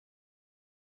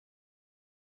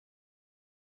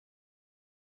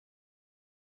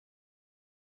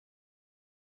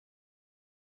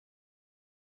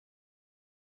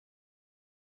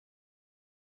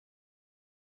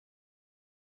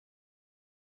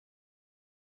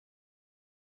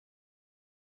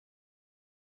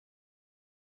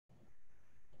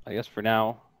I guess for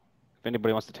now, if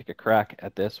anybody wants to take a crack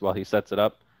at this while he sets it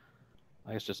up,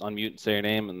 I guess just unmute and say your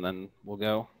name, and then we'll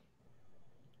go.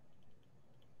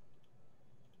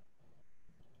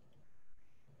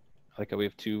 I like how we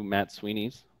have two Matt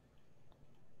Sweeneys.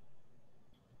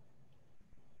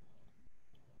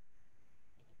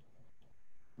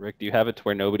 Rick, do you have it to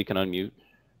where nobody can unmute?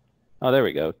 Oh, there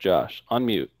we go. Josh,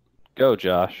 unmute. Go,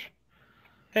 Josh.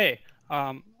 Hey,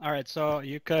 all right, so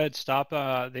you could stop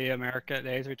the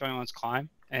A321's climb,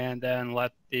 and then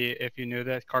if you knew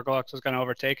that Cargolux was going to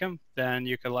overtake him, then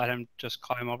you could let him just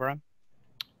climb over him.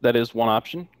 That is one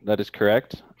option. That is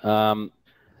correct. And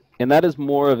that is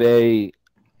more of a,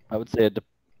 I would say,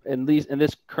 at least in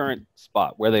this current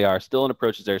spot where they are, still in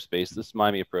approaches airspace. This is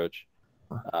Miami approach.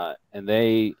 And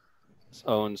they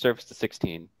own surface to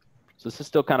 16. So this is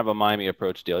still kind of a Miami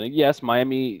approach deal. And yes,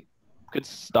 Miami could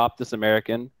stop this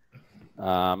American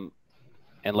and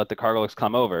let the Cargolux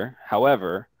come over.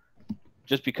 However,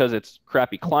 just because it's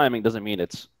crappy climbing doesn't mean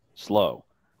it's slow.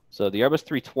 So the Airbus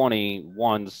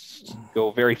 321s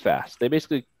go very fast. They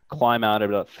basically climb out at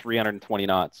about 320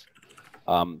 knots,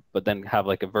 but then have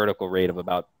like a vertical rate of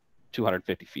about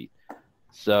 250 feet.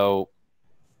 So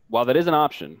while that is an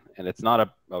option, and it's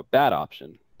not a bad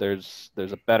option, there's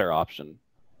a better option.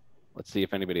 Let's see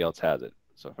if anybody else has it.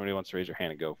 So if anybody wants to raise your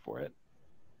hand and go for it.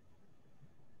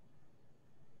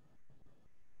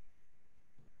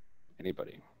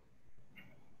 Anybody?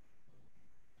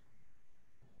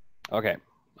 Okay.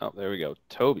 Oh, there we go.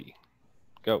 Toby,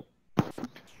 go.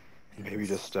 Maybe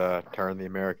just turn the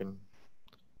American,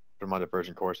 put him on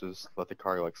diversion courses, let the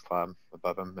Cargolux climb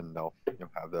above him, and they'll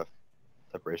have the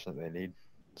separation that they need.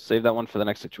 Save that one for the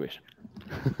next situation.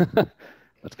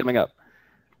 That's coming up.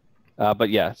 But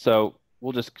yeah, so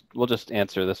we'll just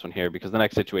answer this one here because the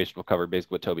next situation will cover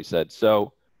basically what Toby said.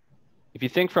 So if you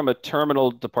think from a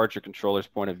terminal departure controller's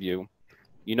point of view,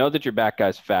 you know that your back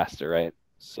guy's faster, right?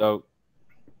 So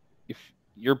if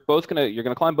you're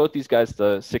gonna climb both these guys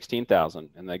to 16,000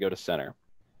 and they go to center.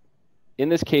 In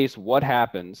this case, what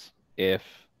happens if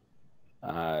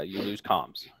you lose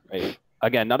comms, right?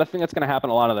 Again, not a thing that's gonna happen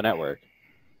a lot on the network,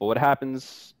 but what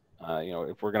happens,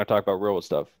 if we're gonna talk about real world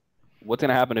stuff, what's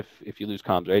gonna happen if you lose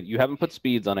comms, right? You haven't put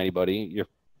speeds on anybody.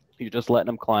 You're just letting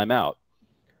them climb out.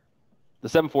 The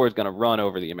 7-4 is gonna run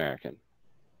over the American.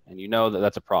 And you know that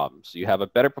that's a problem. So you have a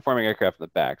better performing aircraft in the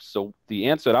back. So the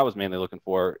answer that I was mainly looking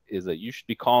for is that you should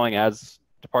be calling as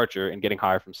departure and getting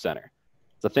higher from center.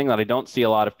 It's a thing that I don't see a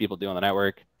lot of people do on the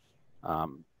network.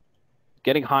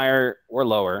 Getting higher or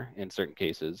lower in certain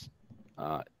cases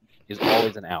is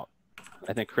always an out.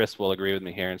 I think Chris will agree with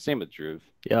me here, and same with Dhruv.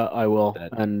 Yeah, I will.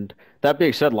 And that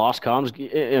being said, lost comms,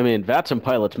 I mean, VATSIM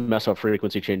pilots mess up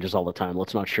frequency changes all the time.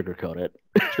 Let's not sugarcoat it.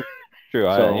 True.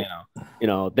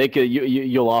 So, they could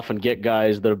you'll often get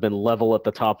guys that have been level at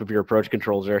the top of your approach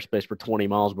controls airspace for 20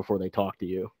 miles before they talk to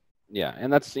you. Yeah,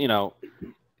 and that's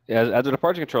as a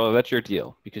departure controller, that's your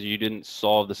deal because you didn't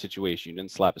solve the situation. You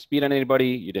didn't slap a speed on anybody.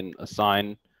 You didn't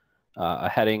assign a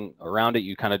heading around it.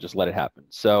 You kind of just let it happen.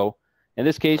 So in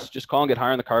this case, just call and get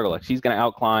higher on the Cargolux. He's going to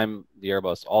outclimb the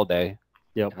Airbus all day.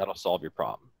 Yep. And that'll solve your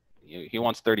problem. He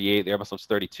wants 38. The Airbus wants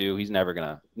 32. He's never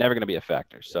gonna be a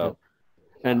factor. So. Yep.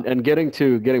 And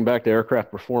getting back to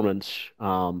aircraft performance,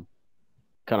 kind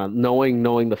of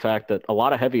knowing the fact that a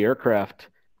lot of heavy aircraft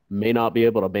may not be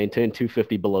able to maintain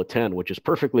 250 below 10, which is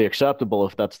perfectly acceptable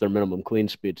if that's their minimum clean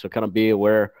speed. So kind of be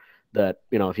aware that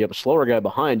if you have a slower guy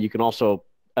behind, you can also,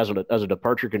 as a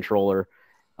departure controller,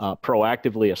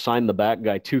 proactively assign the back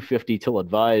guy 250 till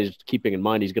advised, keeping in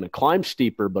mind he's going to climb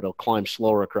steeper, but he'll climb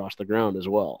slower across the ground as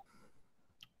well.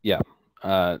 Yeah,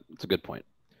 it's a good point.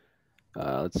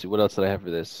 Let's see, what else did I have for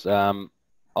this?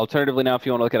 Alternatively, now, if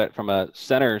you want to look at it from a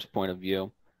center's point of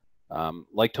view,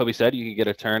 like Toby said, you can get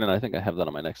a turn, and I think I have that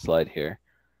on my next slide here.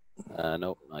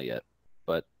 Nope, not yet,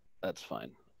 but that's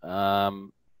fine.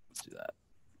 Let's do that.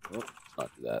 Oh, let's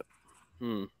not do that.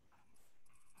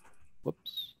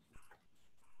 Whoops.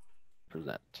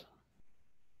 Present.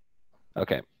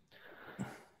 Okay.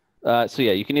 So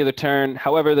yeah, you can either turn.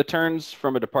 However, the turns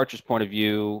from a departure's point of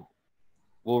view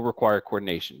will require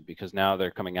coordination because now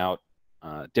they're coming out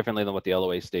differently than what the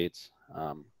LOA states,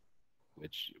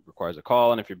 which requires a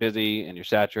call. And if you're busy and you're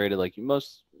saturated, like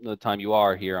most of the time you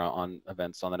are here on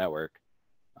events on the network,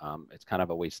 it's kind of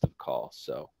a waste of call.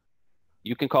 So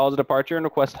you can call as a departure and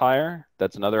request higher.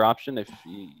 That's another option if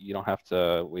you don't have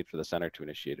to wait for the center to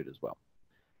initiate it as well.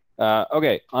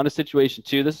 Okay, on to situation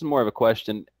 2. This is more of a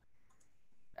question.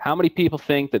 How many people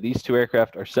think that these two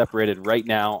aircraft are separated right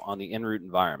now on the en route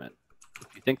environment?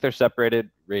 If you think they're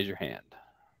separated, raise your hand.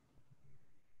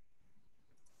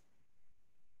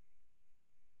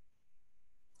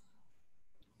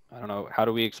 don't know. How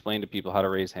do we explain to people how to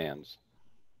raise hands?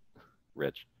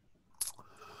 Rick.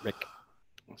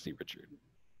 Let's see, Richard.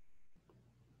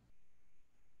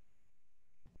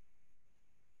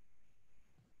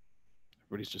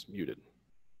 Everybody's just muted.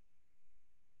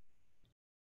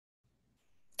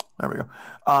 There we go.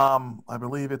 I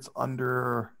believe it's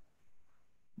under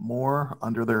more,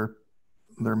 under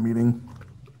their meeting.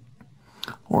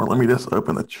 Or let me just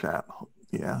open the chat.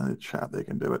 Yeah, the chat, they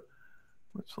can do it.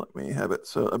 Just let me have it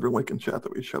so everyone can chat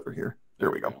that we each other here. There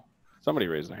we go. Somebody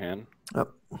raised their hand. Yep.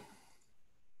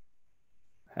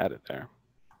 Had it there.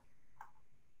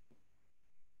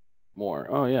 More.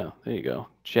 Oh, yeah. There you go.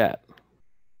 Chat.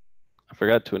 I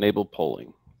forgot to enable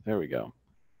polling. There we go.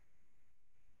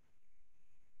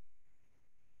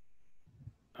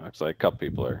 Looks like a couple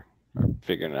people are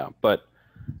figuring it out. But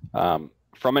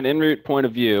from an en route point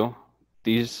of view,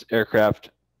 these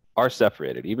aircraft are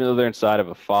separated, even though they're inside of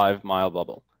a 5-mile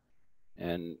bubble.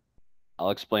 And I'll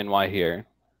explain why here.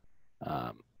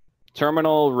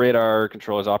 Terminal radar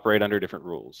controllers operate under different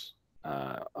rules.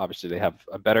 Obviously, they have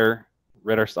a better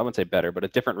radar, I wouldn't say better, but a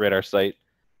different radar sight.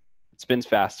 It spins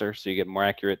faster, so you get more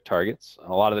accurate targets.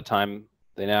 A lot of the time,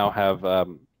 they now have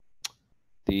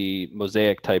the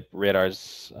Mosaic type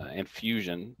radars and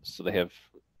Fusion, so they have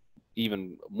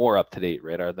even more up-to-date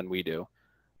radar than we do.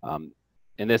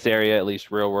 In this area, at least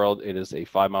real world, it is a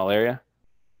 5-mile area.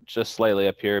 Just slightly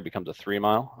up here, it becomes a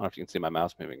 3-mile. I don't know if you can see my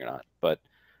mouse moving or not, but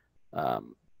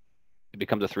it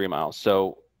becomes a 3-mile.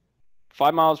 So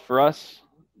 5 miles for us,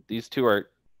 these two are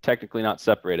technically not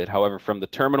separated. However, from the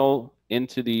terminal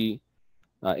into the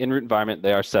en route environment,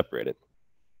 they are separated.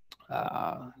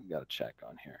 Got to check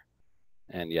on here.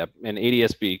 And yeah, and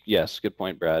ADSB, yes, good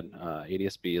point, Brad.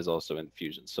 ADSB is also in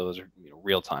Fusion, so those are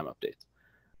real-time updates.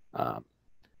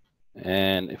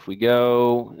 And if we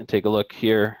go and take a look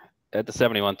here at the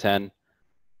 7110,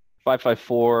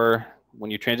 554,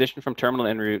 when you transition from terminal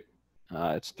en route,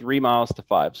 it's 3 miles to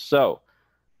 5. So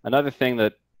another thing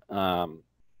that I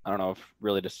don't know if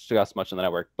really discussed much on the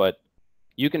network, but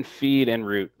you can feed en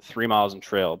route 3 miles in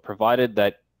trail, provided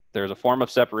that there's a form of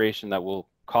separation that will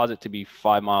cause it to be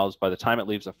 5 miles by the time it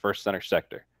leaves the first center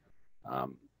sector.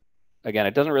 Again,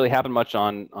 it doesn't really happen much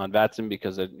on VATSIM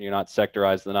because you're not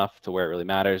sectorized enough to where it really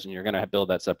matters, and you're going to build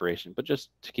that separation, but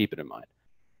just to keep it in mind.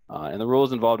 And the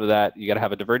rules involved with that, you got to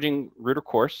have a diverging route or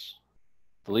course.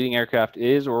 The leading aircraft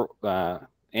is or the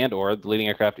leading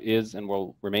aircraft is and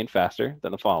will remain faster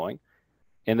than the following.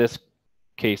 In this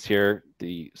case here,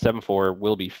 the 7.4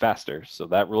 will be faster, so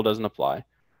that rule doesn't apply.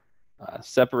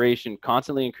 Separation,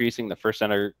 constantly increasing, the first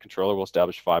center controller will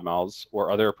establish 5 miles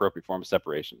or other appropriate form of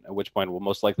separation, at which point it will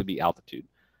most likely be altitude.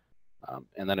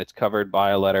 And then it's covered by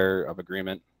a letter of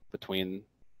agreement between,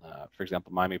 for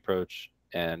example, Miami Approach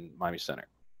and Miami Center.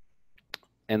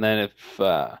 And then if,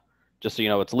 just so you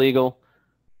know, it's legal,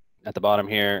 at the bottom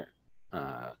here,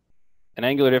 an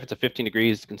angular difference of 15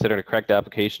 degrees is considered a correct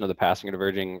application of the passing or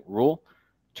diverging rule.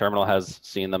 Terminal has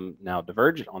seen them now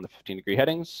diverge on the 15-degree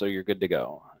headings, so you're good to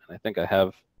go. And I think I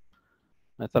thought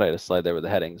I had a slide there with the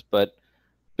headings, but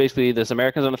basically this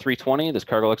American's on a 320, this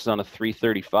Cargolux is on a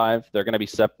 335. They're going to be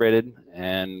separated,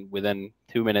 and within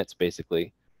 2 minutes,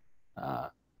 basically,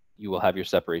 you will have your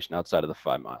separation outside of the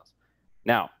 5 miles.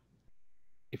 Now,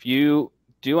 if you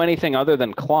do anything other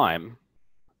than climb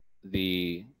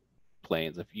the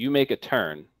planes, if you make a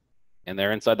turn and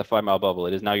they're inside the 5-mile bubble,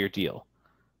 it is now your deal.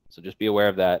 So just be aware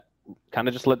of that. Kind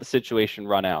of just let the situation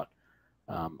run out.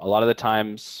 A lot of the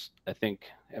times, I think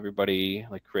everybody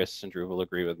like Chris and Dhruv will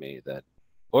agree with me that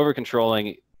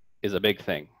over-controlling is a big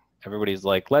thing. Everybody's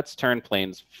like, let's turn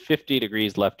planes 50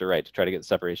 degrees left or right to try to get the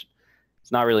separation.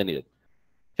 It's not really needed.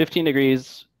 15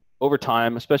 degrees over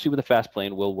time, especially with a fast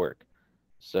plane, will work.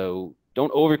 So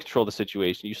don't over-control the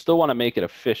situation. You still want to make it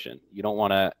efficient. You don't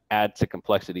want to add to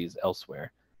complexities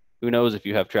elsewhere. Who knows if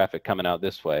you have traffic coming out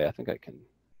this way? I think I can.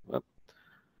 Well,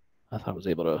 I thought I was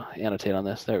able to annotate on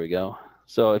this. There we go.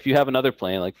 So if you have another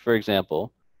plane, like for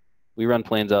example, we run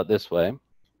planes out this way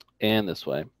and this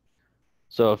way.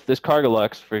 So if this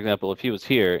Cargolux, for example, if he was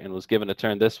here and was given a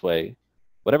turn this way,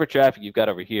 whatever traffic you've got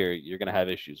over here, you're going to have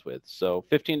issues with. So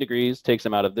 15 degrees takes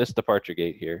him out of this departure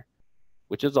gate here,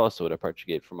 which is also a departure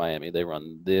gate for Miami. They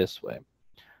run this way.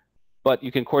 But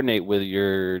you can coordinate with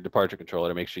your departure controller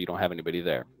to make sure you don't have anybody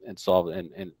there and solve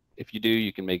it. And if you do,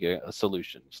 you can make a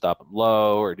solution, stop them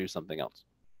low or do something else.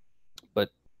 But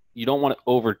you don't want to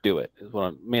overdo it is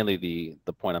what mainly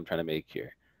the point I'm trying to make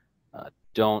here.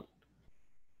 Don't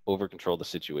over control the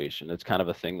situation. It's kind of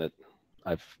a thing that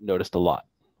I've noticed a lot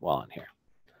while I'm here.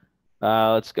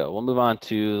 Let's go. We'll move on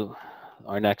to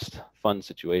our next fun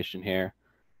situation here.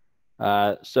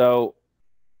 So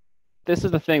this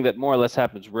is the thing that more or less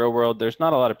happens real world. There's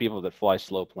not a lot of people that fly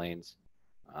slow planes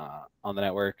on the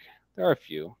network. There are a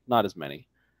few, not as many.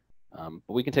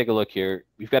 But we can take a look here.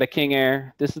 We've got a King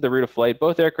Air. This is the route of flight.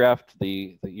 Both aircraft,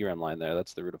 the ERM line there,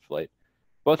 that's the route of flight.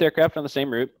 Both aircraft on the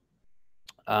same route.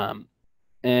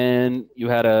 And you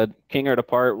had a King Air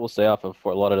depart, we'll say off of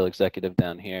Fort Lauderdale Executive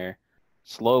down here.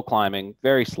 Slow climbing,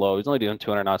 very slow. He's only doing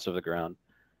 200 knots over the ground.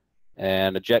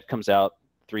 And a jet comes out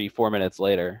 3-4 minutes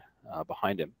later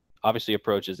behind him. Obviously,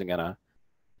 approach isn't going to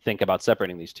think about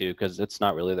separating these two because it's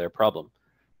not really their problem.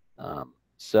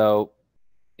 So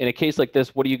in a case like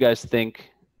this, what do you guys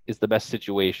think is the best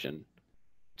situation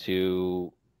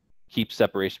to keep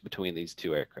separation between these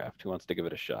two aircraft? Who wants to give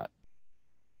it a shot?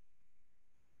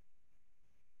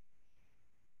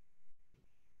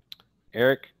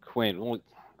 Eric, Quinn.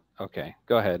 Okay,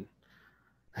 go ahead.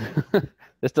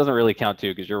 This doesn't really count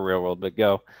too because you're real world, but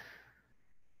go.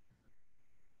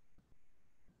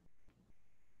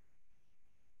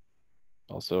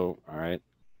 Also, all right.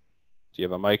 Do you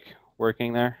have a mic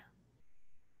working there?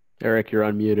 Eric, you're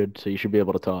unmuted, so you should be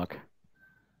able to talk.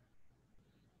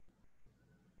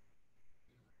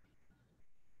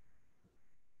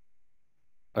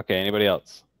 Okay, anybody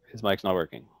else? His mic's not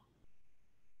working.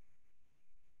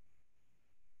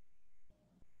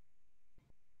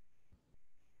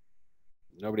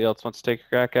 Nobody else wants to take a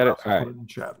crack at it? All right. Put it in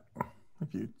chat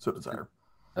if you so desire.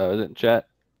 Oh, is it in chat?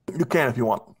 You can if you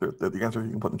want. The answer you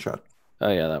can put in chat.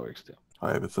 Oh, yeah, that works too.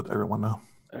 I have it set to everyone now.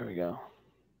 There we go.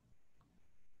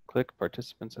 Click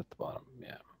participants at the bottom.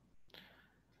 Yeah.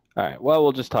 All right. Well,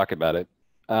 we'll just talk about it.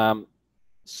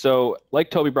 So like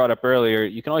Toby brought up earlier,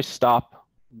 you can always stop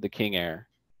the King Air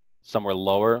somewhere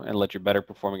lower and let your better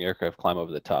performing aircraft climb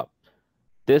over the top.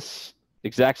 This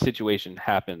exact situation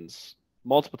happens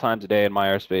multiple times a day in my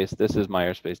airspace. This is my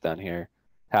airspace down here.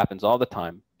 Happens all the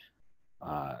time.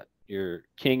 Your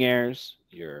King Airs,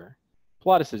 your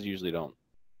Pilatuses usually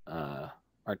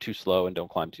aren't too slow and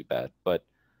don't climb too bad. But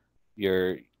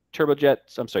your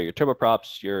turbojets, I'm sorry, your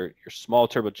turboprops, your small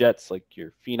turbojets like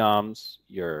your Phenoms,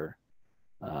 your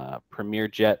Premier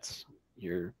jets,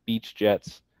 your Beach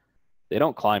jets, they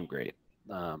don't climb great.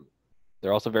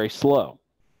 They're also very slow.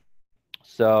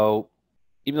 So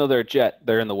even though they're a jet,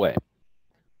 they're in the way.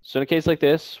 So in a case like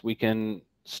this, we can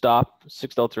stop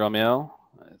 6 Delta Romeo.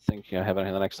 I think I have it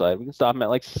on the next slide. We can stop them at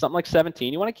like something like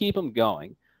 17. You want to keep them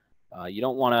going. You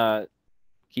don't want to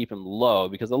keep him low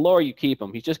because the lower you keep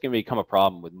him, he's just going to become a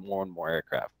problem with more and more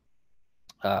aircraft.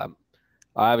 I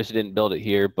obviously didn't build it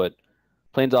here, but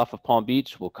planes off of Palm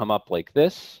Beach will come up like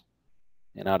this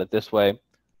and out it this way.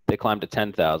 They climb to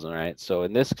 10,000, right? So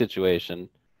in this situation,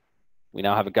 we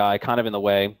now have a guy kind of in the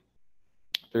way.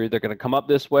 They're either going to come up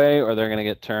this way or they're going to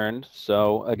get turned.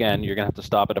 So again, you're going to have to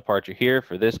stop a departure here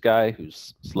for this guy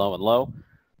who's slow and low.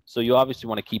 So you obviously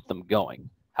want to keep them going.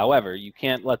 However, you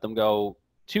can't let them go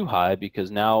too high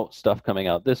because now stuff coming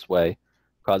out this way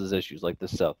causes issues like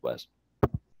this Southwest.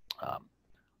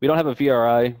 We don't have a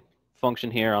VRI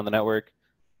function here on the network,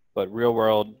 but real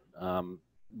world,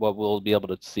 what we'll be able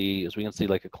to see is we can see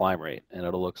like a climb rate and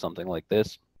it'll look something like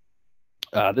this.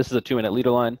 This is a 2-minute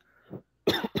leader line.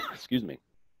 Excuse me.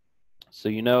 So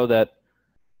you know that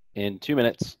in 2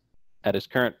 minutes at his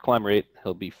current climb rate,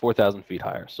 he'll be 4,000 feet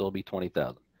higher. So it'll be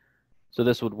 20,000. So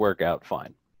this would work out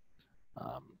fine.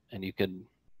 And you can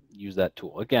use that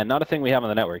tool. Again, not a thing we have on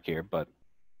the network here, but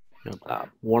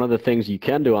one of the things you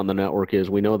can do on the network is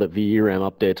we know that VERAM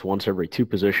updates once every 2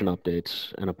 position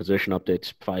updates, and a position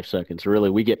update's 5 seconds. Really,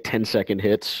 we get 10-second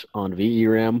hits on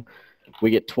VERAM. We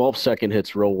get 12-second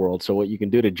hits real world. So what you can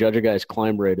do to judge a guy's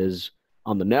climb rate is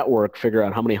on the network, figure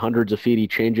out how many hundreds of feet he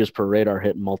changes per radar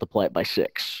hit and multiply it by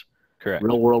 6. Correct.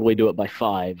 Real world, we do it by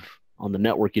 5. On the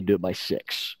network, you do it by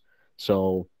 6.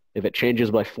 So if it changes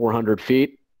by 400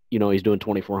 feet, you know he's doing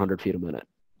 2,400 feet a minute.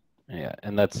 Yeah,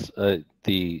 and that's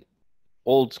the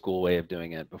old school way of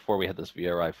doing it before we had this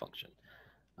VRI function.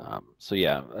 So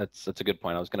yeah, that's a good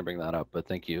point. I was going to bring that up, but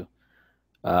thank you.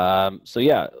 So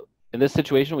yeah, in this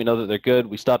situation, we know that they're good.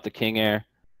 We stop the King Air,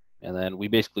 and then we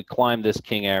basically climb this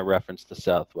King Air reference to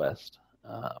Southwest.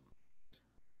 So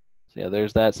yeah,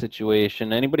 there's that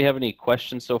situation. Anybody have any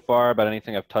questions so far about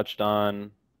anything I've touched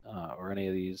on or any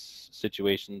of these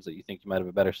situations that you think you might have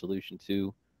a better solution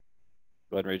to?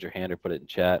 Go ahead and raise your hand or put it in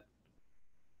chat.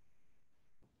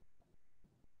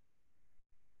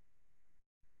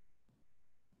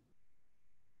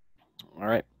 All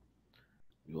right,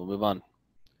 we will move on.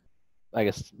 I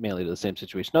guess mainly to the same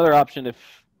situation. Another option, if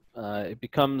it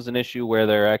becomes an issue where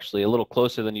they're actually a little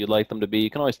closer than you'd like them to be, you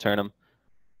can always turn them.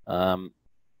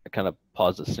 I kind of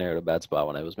paused the snare at a bad spot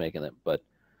when I was making it, but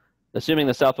assuming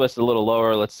the Southwest is a little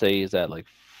lower, let's say he's at like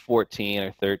 14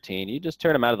 or 13, you just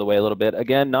turn him out of the way a little bit.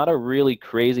 Again, not a really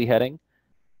crazy heading.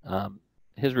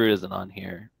 His route isn't on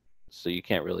here, so you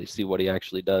can't really see what he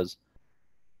actually does.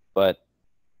 But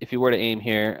if you were to aim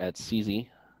here at CZ,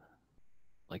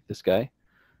 like this guy,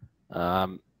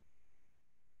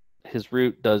 his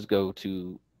route does go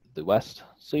to the west.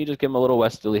 So you just give him a little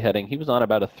westerly heading. He was on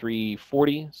about a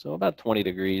 340, so about 20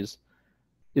 degrees.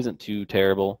 Isn't too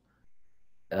terrible.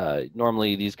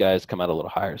 Normally these guys come out a little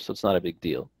higher, so it's not a big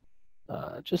deal.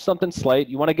 Just something slight.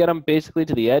 You want to get them basically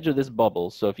to the edge of this bubble.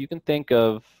 So if you can think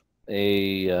of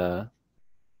a,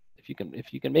 if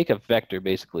you can make a vector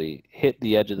basically hit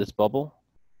the edge of this bubble,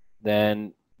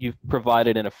 then you've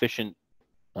provided an efficient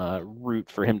route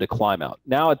for him to climb out.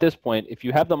 Now at this point, if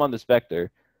you have them on this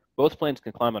vector, both planes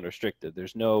can climb unrestricted.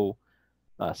 There's no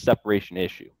separation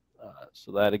issue.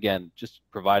 So that, again, just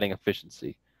providing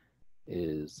efficiency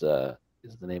is the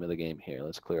name of the game here.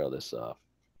 Let's clear all this off.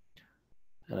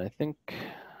 And I think,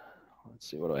 let's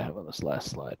see, what do I have on this last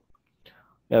slide?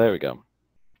 Yeah, there we go.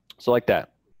 So like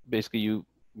that. Basically, you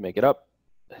make it up.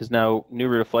 His now new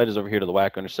route of flight is over here to the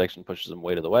Waco intersection, pushes him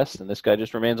way to the west, and this guy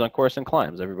just remains on course and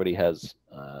climbs. Everybody has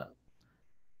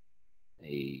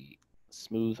a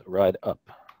smooth ride up.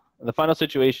 And the final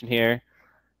situation here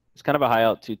is kind of a high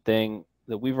altitude thing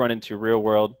that we've run into real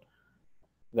world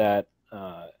that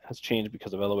has changed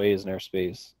because of LOAs and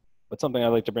airspace. But something I'd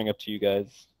like to bring up to you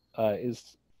guys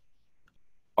is,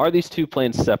 are these two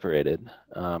planes separated?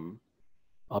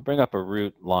 I'll bring up a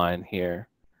route line here.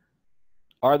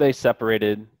 Are they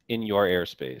separated in your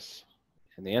airspace?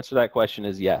 And the answer to that question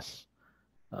is yes.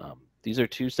 These are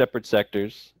two separate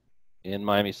sectors in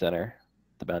Miami Center.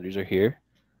 The boundaries are here,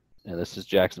 and this is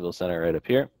Jacksonville Center right up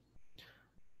here.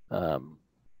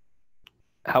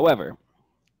 However,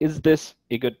 is this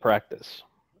a good practice?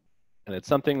 And it's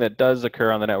something that does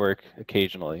occur on the network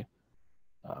occasionally,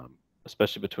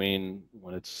 especially between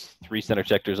when it's 3 center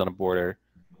sectors on a border.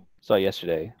 Saw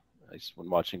yesterday, when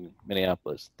watching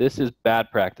Minneapolis. This is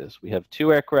bad practice. We have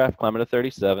 2 aircraft climbing to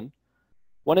 37.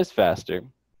 One is faster,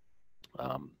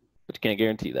 but you can't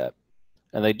guarantee that.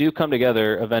 And they do come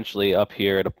together eventually up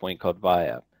here at a point called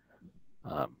VIAP.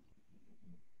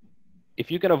 If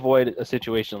you can avoid a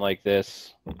situation like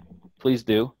this, please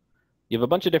do. You have a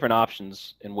bunch of different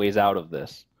options and ways out of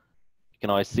this. You can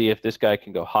always see if this guy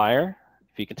can go higher.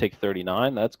 If he can take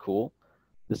 39, that's cool.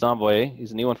 This Envoy,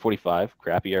 he's an E-145,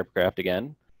 crappy aircraft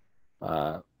again.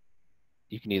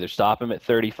 You can either stop him at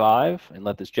 35 and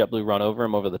let this JetBlue run over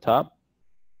him over the top.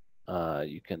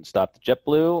 You can stop the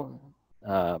JetBlue.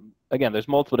 Again, there's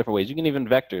multiple different ways. You can even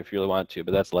vector if you really want to,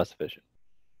 but that's less efficient.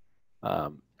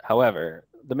 However,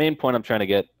 the main point I'm trying to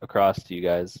get across to you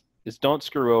guys is don't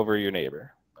screw over your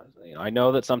neighbor. You know, I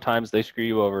know that sometimes they screw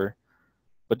you over,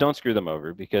 but don't screw them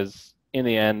over, because in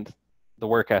the end, the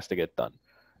work has to get done.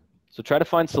 So try to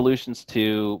find solutions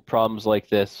to problems like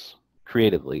this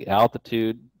creatively.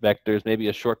 Altitude, vectors, maybe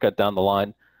a shortcut down the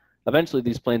line. Eventually,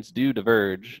 these planes do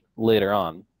diverge later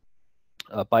on.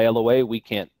 By LOA, we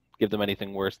can't give them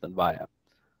anything worse than VIAP,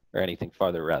 or anything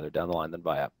farther rather down the line than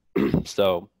VIAP.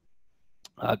 So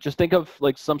just think of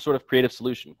like some sort of creative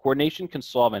solution. Coordination can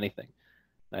solve anything.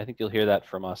 And I think you'll hear that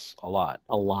from us a lot.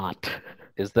 A lot.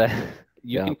 Is that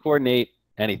you can coordinate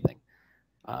anything.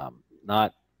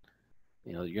 Not,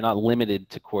 you know, you're not limited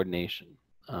to coordination.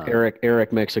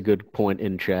 Eric makes a good point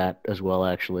in chat as well,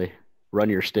 actually. Run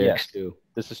your sticks, yes, too.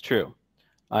 This is true.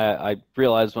 I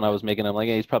realized when I was making it, I'm like,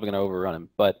 hey, he's probably going to overrun him,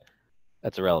 but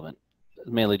that's irrelevant.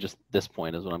 Mainly just this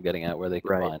point is what I'm getting at, where they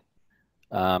combine.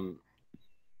 Right.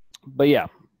 But yeah,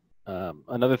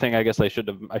 another thing I guess I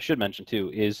should mention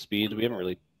too is speed. We haven't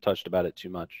really touched about it too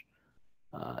much.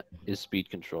 Is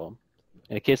speed control.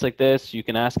 In a case like this, you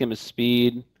can ask him his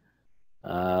speed.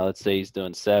 Let's say he's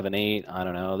doing 7.8. I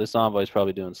don't know. This Envoy is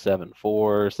probably doing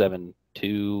 7.4,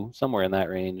 7.2, somewhere in that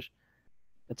range.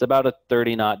 It's about a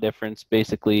 30 knot difference,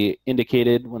 basically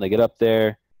indicated when they get up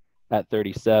there at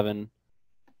 37.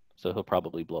 So he'll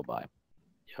probably blow by.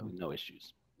 Yeah, no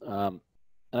issues.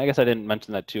 And I guess I didn't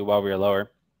mention that too while we were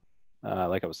lower,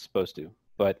 like I was supposed to.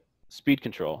 But speed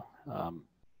control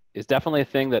is definitely a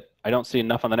thing that I don't see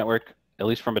enough on the network, at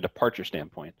least from a departure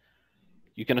standpoint.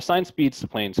 You can assign speeds to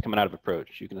planes coming out of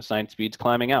approach. You can assign speeds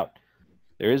climbing out.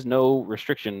 There is no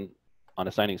restriction on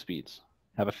assigning speeds.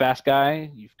 Have a fast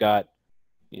guy. You've got,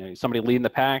 you know, somebody leading the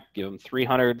pack. Give him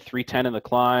 300, 310 in the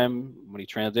climb. When he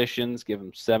transitions, give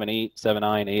him 7.8,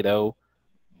 7.9, 8.0.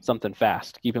 Something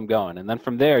fast, keep him going, and then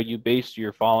from there you base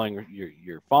your following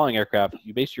aircraft.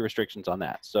 You base your restrictions on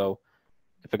that. So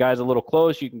if a guy's a little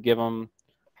close, you can give him,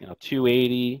 you know,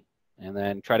 280, and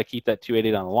then try to keep that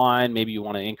 280 on the line. Maybe you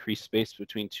want to increase space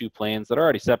between two planes that are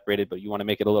already separated, but you want to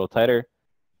make it a little tighter.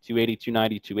 280,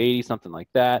 290, 280, something like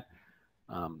that.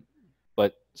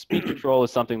 But speed control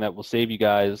is something that will save you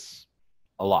guys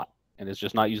a lot, and it's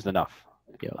just not used enough.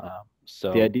 Yeah.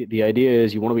 So the idea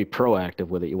is you want to be proactive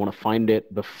with it. You want to find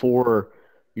it before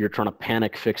you're trying to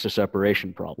panic fix a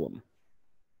separation problem.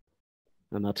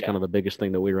 And that's kind of the biggest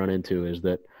thing that we run into, is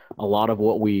that a lot of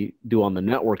what we do on the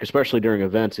network, especially during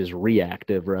events, is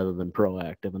reactive rather than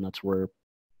proactive. And that's where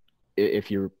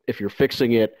if you're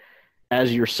fixing it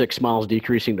as you're 6 miles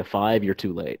decreasing to 5, you're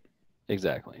too late.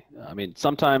 Exactly. I mean,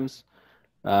 sometimes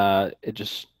it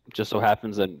just so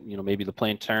happens that, you know, maybe the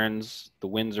plane turns, the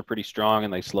winds are pretty strong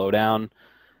and they slow down,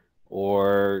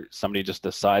 or somebody just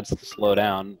decides to slow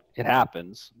down. It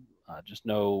happens. Just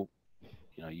know,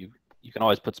 you know, you can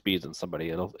always put speeds on somebody.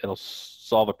 It'll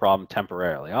solve a problem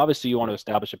temporarily. Obviously, you want to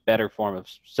establish a better form of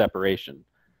separation.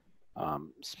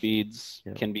 Speeds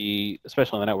can be,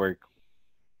 especially on the network,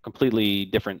 completely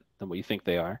different than what you think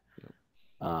they are.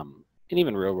 And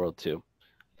even real world too.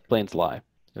 Planes lie.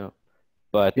 Yeah.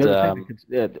 But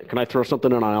can I throw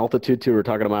something in on altitude too? We're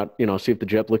talking about, you know, see if the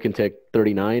JetBlue can take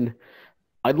 39.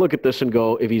 I'd look at this and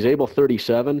go, if he's able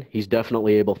 37, he's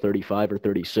definitely able 35 or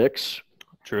 36.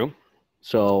 True.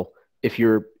 So if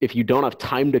you don't have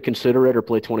time to consider it or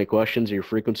play 20 questions, or your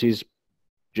frequency's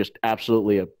just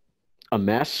absolutely a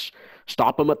mess,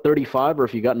 stop him at 35, or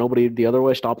if you got nobody the other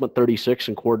way, stop him at 36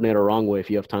 and coordinate it wrong way if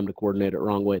you have time to coordinate it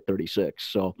wrong way at 36.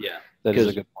 So yeah, that is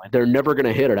a good point. They're never going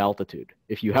to hit at altitude.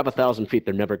 If you have 1,000 feet,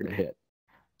 they're never going to hit.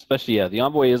 Especially, the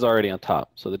Envoy is already on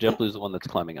top, so the JetBlue is the one that's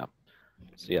climbing up.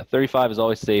 So 35 is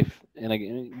always safe, and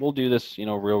again, we'll do this, you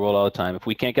know, real world all the time. If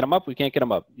we can't get them up, we can't get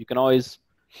them up. You can always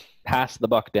pass the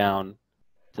buck down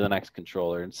to the next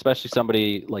controller, and especially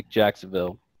somebody like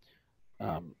Jacksonville.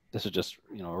 This is just,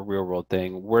 you know, a real world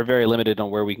thing. We're very limited on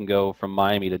where we can go from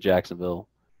Miami to Jacksonville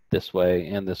this way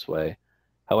and this way.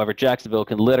 However, Jacksonville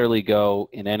can literally go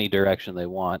in any direction they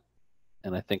want,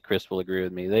 and I think Chris will agree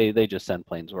with me. They just send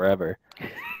planes wherever.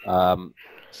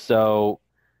 So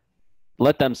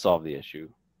let them solve the issue.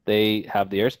 They have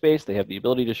the airspace. They have the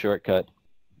ability to shortcut.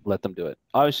 Let them do it.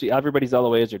 Obviously, everybody's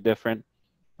LOAs are different.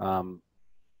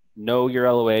 Know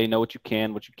your LOA. Know what you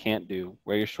can, what you can't do,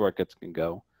 where your shortcuts can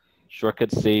go.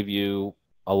 Shortcuts save you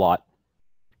a lot.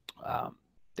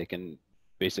 They can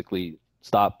basically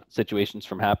stop situations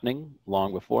from happening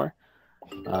long before.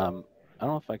 I don't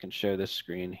know if I can share this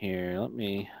screen here. Let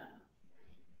me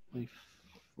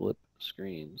flip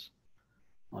screens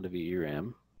onto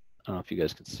VERAM. I don't know if you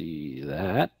guys can see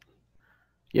that.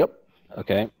 Yep.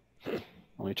 Okay.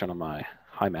 Let me turn on my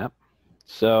high map.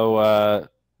 So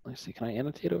let's see. Can I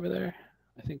annotate over there?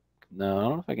 I think no. I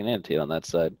don't know if I can annotate on that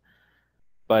side.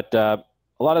 But a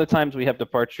lot of the times we have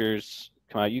departures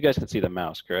come out. You guys can see the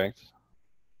mouse, correct?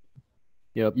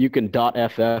 Yep. You can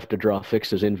 .ff to draw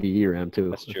fixes in VERAM too.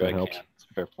 That's true. I can. That's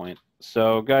a fair point.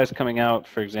 So guys coming out,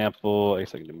 for example, I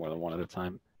guess I can do more than one at a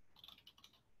time.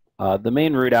 The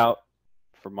main route out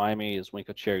for Miami is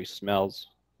Winco Cherry Smells.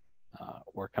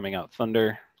 Or coming out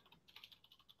Thunder.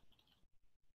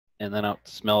 And then out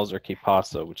Smells or Cape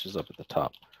Pasa, which is up at the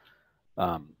top.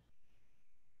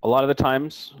 A lot of the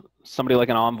times, somebody like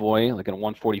an Envoy, like a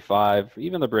 145,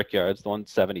 even the Brickyards, the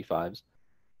 175s,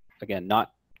 again,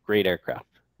 not great aircraft.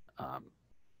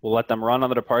 We'll let them run on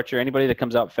the departure. Anybody that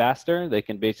comes out faster, they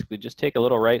can basically just take a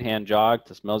little right-hand jog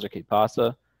to Smells or Cape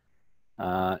Pasa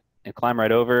and climb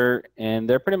right over, and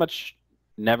they're pretty much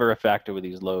never a factor with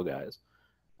these low guys.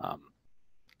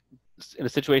 In a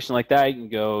situation like that, you can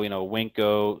go, you know,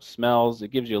 Winco, Smells. It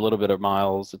gives you a little bit of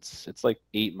miles. It's like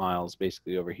 8 miles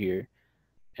basically over here,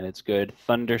 and it's good.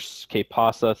 Thunder, Cape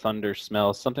Pasa, Thunder,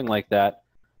 Smells, something like that.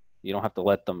 You don't have to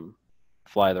let them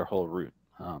fly their whole route.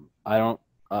 A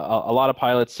lot of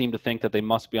pilots seem to think that they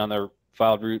must be on their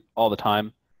filed route all the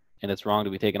time, and it's wrong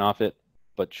to be taken off it.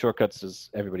 But shortcuts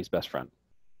is everybody's best friend.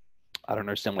 I don't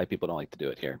understand why people don't like to do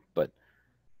it here, but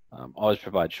always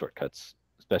provide shortcuts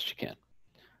as best you can.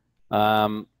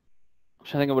 I'm trying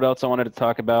to think of what else I wanted to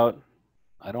talk about.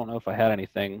 I don't know if I had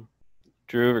anything.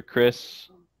 Drew or Chris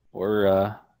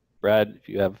or Brad, if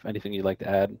you have anything you'd like to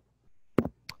add.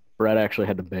 Brad actually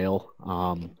had to bail.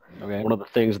 Okay. One of the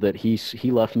things that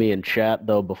he left me in chat,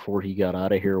 though, before he got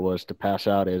out of here was to pass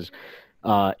out is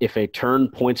if a turn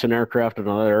points an aircraft at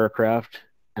another aircraft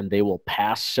and they will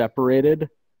pass separated,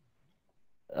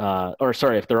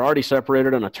 if they're already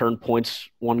separated and a turn points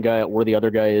one guy at where the other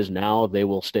guy is now, they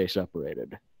will stay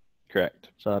separated. Correct.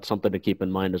 So that's something to keep in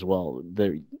mind as well.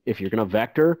 If you're going to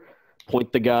vector,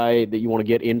 point the guy that you want to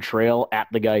get in trail at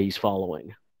the guy he's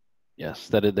following. Yes,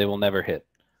 they will never hit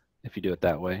if you do it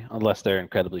that way, unless they're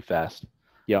incredibly fast.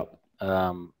 Yep.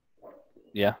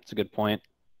 Yeah, it's a good point.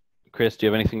 Chris, do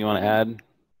you have anything you want to add?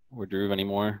 or Dhruv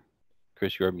anymore?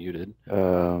 Chris, you are muted.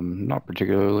 Not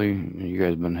particularly. You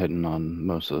guys have been hitting on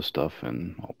most of the stuff,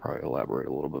 and I'll probably elaborate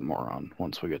a little bit more on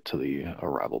once we get to the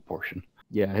arrival portion.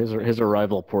 Yeah, his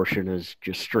arrival portion is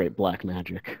just straight black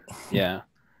magic. Yeah.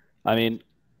 I mean,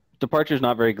 departure's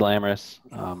not very glamorous.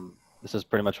 This is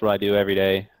pretty much what I do every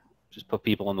day. Just put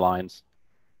people in lines.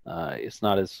 It's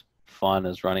not as fun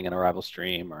as running an arrival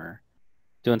stream or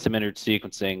doing some enroute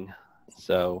sequencing.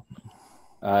 So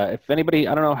if anybody,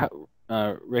 I don't know how,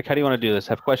 Rick, how do you want to do this?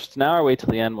 Have questions now or wait till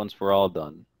the end once we're all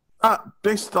done?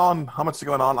 Based on how much is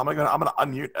going on, I'm gonna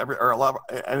unmute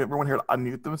everyone here to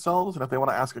unmute themselves, and if they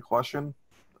want to ask a question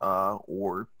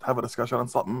or have a discussion on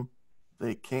something,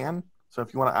 they can. So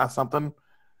if you want to ask something,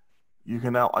 you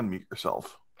can now unmute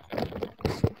yourself.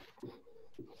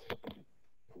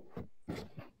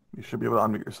 You should be able to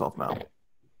unmute yourself now.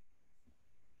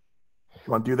 If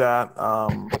you want to do that,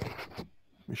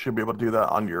 you should be able to do that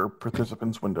on your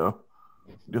participants window.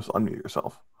 Just unmute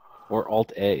yourself. Or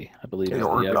Alt-A, I believe. Yeah,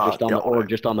 or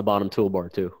just on the bottom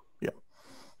toolbar, too. Yeah.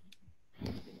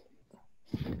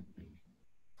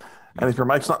 And if your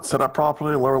mic's not set up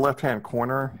properly, lower left-hand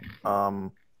corner,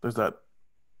 there's that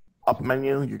up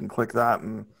menu. You can click that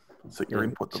and set your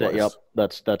input device. Yep,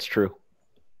 that's true.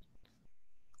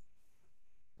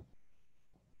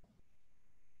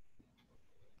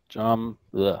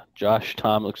 Josh,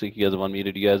 Tom, looks like you guys have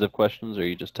unmuted. You guys have questions, or are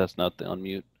you just testing out the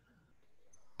unmute?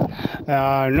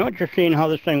 No, just seeing how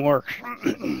this thing works.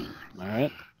 All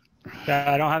right.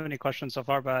 Yeah, I don't have any questions so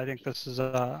far, but I think this is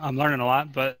I'm learning a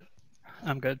lot, but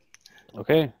I'm good.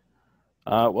 Okay.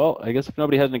 Well, I guess if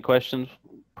nobody has any questions,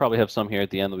 probably have some here at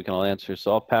the end that we can all answer.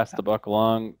 So I'll pass the buck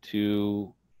along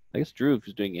to, I guess, Dhruv,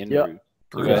 who's doing enroute. Yep.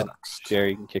 Go ahead.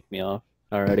 Sherry, you can kick me off.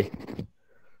 Alrighty.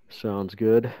 Sounds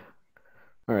good.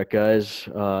 All right, guys.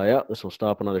 Yeah, this will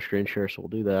stop another screen share, so we'll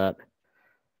do that.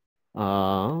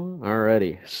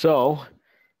 Alrighty. So,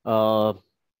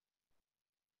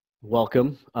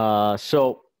 welcome.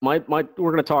 So we're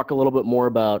going to talk a little bit more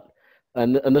about,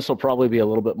 and this will probably be a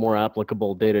little bit more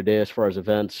applicable day to day as far as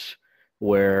events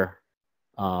where,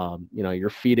 you're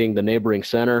feeding the neighboring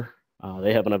center.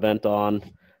 They have an event on,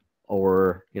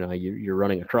 or, you're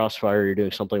running a crossfire, you're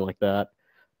doing something like that.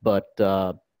 But,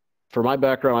 for my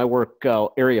background, I work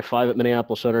Area 5 at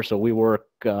Minneapolis Center, so we work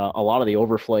a lot of the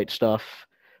overflight stuff.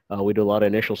 We do a lot of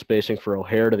initial spacing for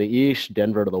O'Hare to the east,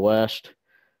 Denver to the west.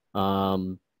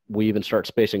 We even start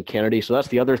spacing Kennedy. So that's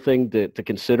the other thing to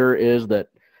consider is that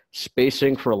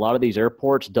spacing for a lot of these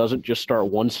airports doesn't just start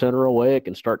one center away. It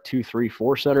can start 2, 3,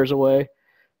 4 centers away.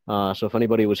 So if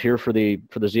anybody was here for the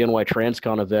ZNY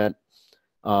Transcon event,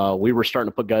 we were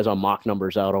starting to put guys on mock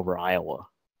numbers out over Iowa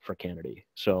for Kennedy.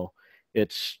 So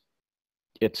it's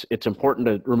important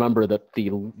to remember that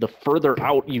the further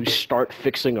out you start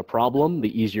fixing a problem,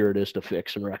 the easier it is to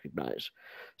fix and recognize.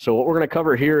 So what we're going to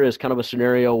cover here is kind of a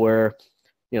scenario where,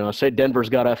 say Denver's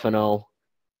got FNO.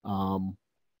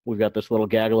 We've got this little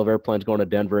gaggle of airplanes going to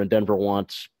Denver, and Denver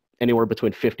wants anywhere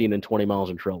between 15 and 20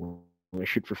 miles in trail. We're going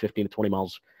to shoot for 15 to 20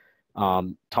 miles,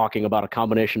 talking about a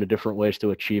combination of different ways to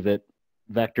achieve it,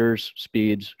 vectors,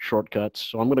 speeds, shortcuts.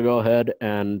 So I'm going to go ahead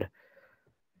and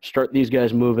start these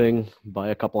guys moving by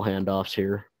a couple handoffs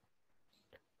here.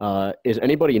 Is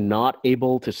anybody not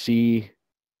able to see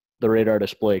the radar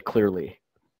display clearly?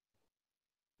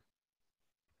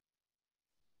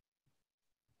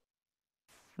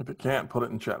 If you can't, put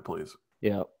it in chat, please.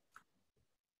 Yeah.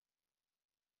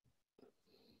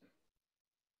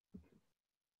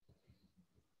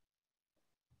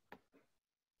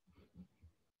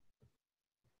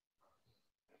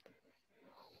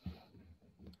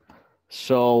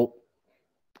 So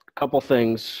a couple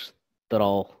things that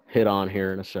I'll hit on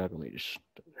here in a second. Let me just,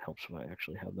 it helps if I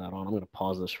actually have that on. I'm going to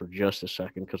pause this for just a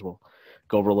second because we'll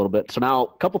go over a little bit. So now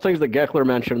a couple things that Geckler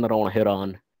mentioned that I want to hit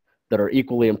on that are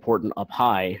equally important up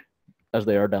high as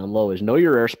they are down low is know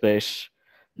your airspace,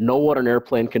 know what an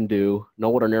airplane can do, know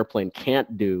what an airplane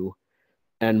can't do,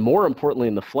 and more importantly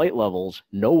in the flight levels,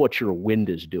 know what your wind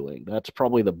is doing. That's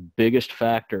probably the biggest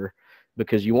factor,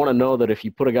 because you want to know that if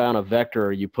you put a guy on a vector,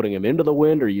 are you putting him into the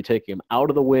wind? Or are you taking him out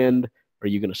of the wind? Are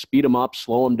you going to speed him up,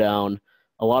 slow him down?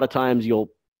 A lot of times you'll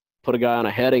put a guy on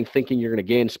a heading thinking you're going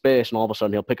to gain space, and all of a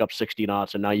sudden he'll pick up 60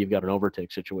 knots, and now you've got an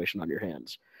overtake situation on your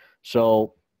hands.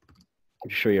 So I'll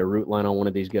just show you a route line on one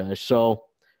of these guys. So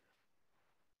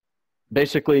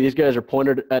basically these guys are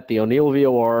pointed at the O'Neill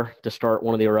VOR to start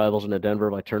one of the arrivals into Denver.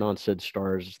 If I turn on SID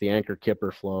stars, it's the anchor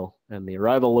kipper flow, and the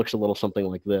arrival looks a little something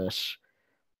like this.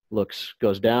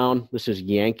 Goes down. This is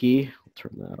Yankee. I'll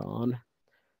turn that on.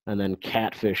 and then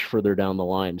Catfish further down the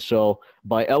line. So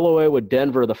by LOA with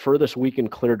Denver, the furthest we can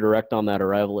clear direct on that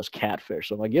arrival is Catfish.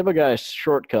 So if I give a guy a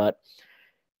shortcut,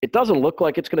 it doesn't look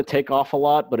like it's going to take off a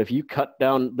lot, but if you cut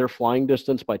down their flying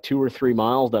distance by 2 or 3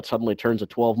 miles, that suddenly turns a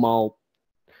 12-mile,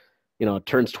 it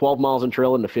turns 12 miles in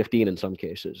trail into 15 in some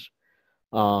cases.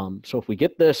 So if we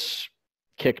get this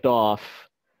kicked off,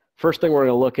 first thing we're going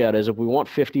to look at is if we want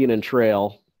 15 in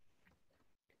trail,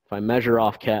 if I measure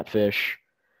off Catfish,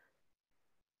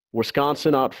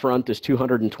 Wisconsin out front is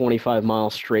 225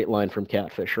 miles straight line from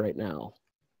Catfish right now.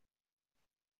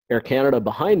 Air Canada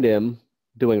behind him,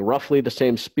 doing roughly the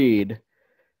same speed,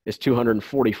 is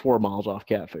 244 miles off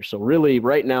Catfish. So really,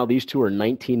 right now, these two are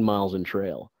 19 miles in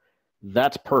trail.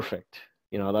 That's perfect.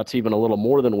 That's even a little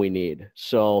more than we need.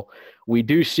 So we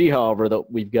do see, however, that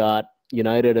we've got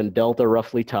United and Delta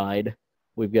roughly tied.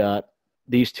 We've got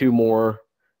these two more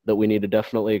that we need to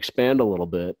definitely expand a little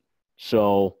bit.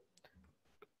 So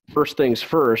first things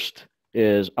first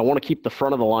is I want to keep the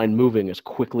front of the line moving as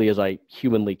quickly as I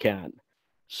humanly can.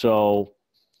 So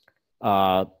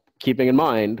keeping in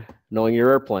mind, knowing your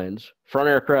airplanes, front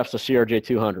aircraft's a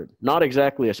CRJ-200, not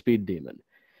exactly a speed demon.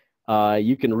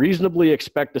 You can reasonably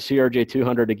expect the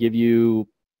CRJ-200 to give you,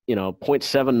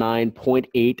 0.79,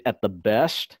 0.8 at the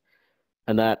best,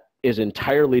 and that is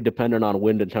entirely dependent on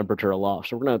wind and temperature aloft.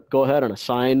 So we're going to go ahead and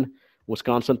assign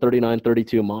Wisconsin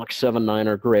 3932 Mach 7.9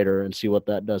 or greater and see what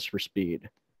that does for speed.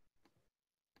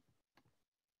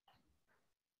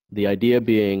 The idea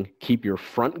being keep your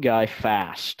front guy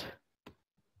fast,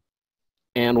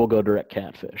 and we'll go direct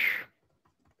Catfish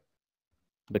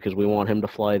because we want him to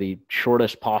fly the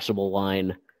shortest possible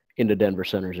line into Denver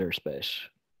Center's airspace.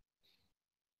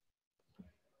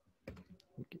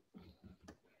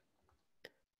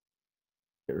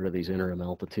 Get rid of these interim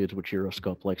altitudes, which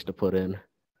Euroscope likes to put in.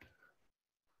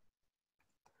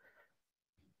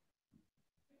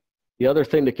 The other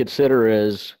thing to consider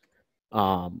is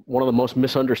one of the most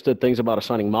misunderstood things about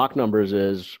assigning Mach numbers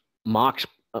is Mach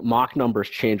numbers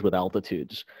change with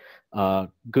altitudes.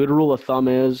 Good rule of thumb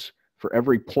is for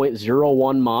every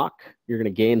 0.01 Mach, you're going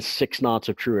to gain 6 knots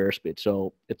of true airspeed.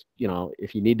 So it's,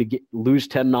 if you need to lose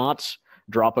 10 knots,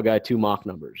 drop a guy 2 Mach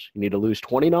numbers. You need to lose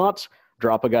 20 knots,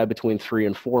 drop a guy between 3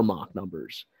 and 4 Mach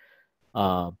numbers.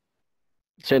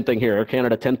 Same thing here, Air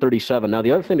Canada 1037. Now,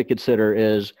 the other thing to consider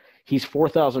is he's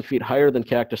 4,000 feet higher than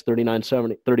Cactus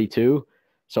 3932.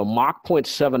 So Mach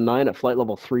 0.79 at flight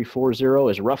level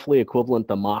 340 is roughly equivalent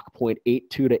to Mach 0.82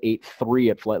 to 83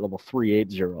 at flight level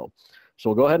 380. So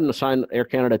we'll go ahead and assign Air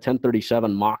Canada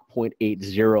 1037 Mach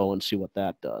 0.80 and see what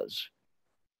that does.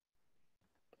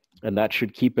 And that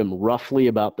should keep him roughly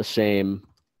about the same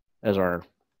as our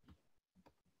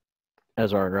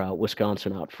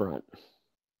Wisconsin out front.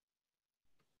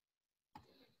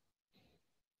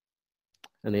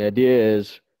 And the idea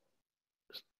is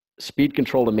speed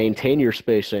control to maintain your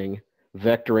spacing,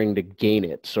 vectoring to gain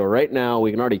it. So right now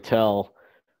we can already tell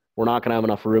we're not going to have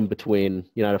enough room between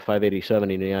United 587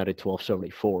 and United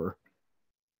 1274.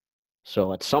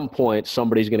 So at some point,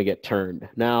 somebody's going to get turned.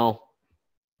 Now,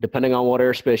 depending on what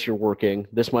airspace you're working,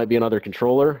 this might be another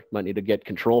controller. You might need to get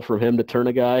control from him to turn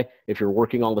a guy. If you're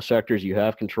working all the sectors, you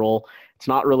have control. It's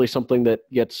not really something that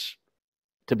gets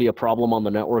to be a problem on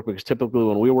the network because typically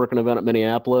when we work an event at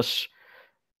Minneapolis,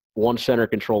 one center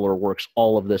controller works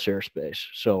all of this airspace.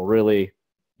 So really,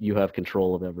 you have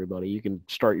control of everybody. You can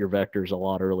start your vectors a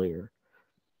lot earlier.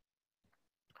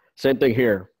 Same thing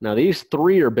here. Now, these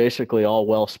three are basically all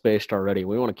well spaced already.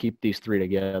 We want to keep these three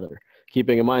together.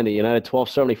 Keeping in mind that United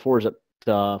 1274 is at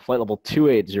flight level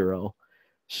 280.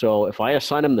 So if I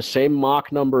assign him the same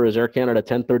Mach number as Air Canada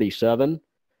 1037,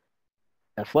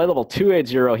 at flight level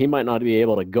 280, he might not be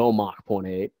able to go Mach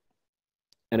 0.8.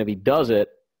 And if he does it,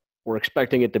 we're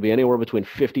expecting it to be anywhere between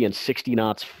 50 and 60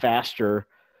 knots faster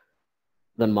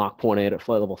than Mach 0.8 at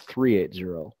flight level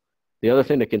 380. The other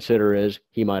thing to consider is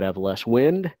he might have less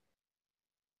wind.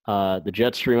 The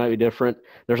jet stream might be different.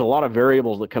 There's a lot of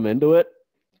variables that come into it.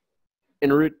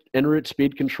 En route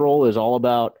speed control is all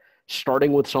about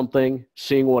starting with something,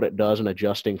 seeing what it does, and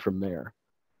adjusting from there.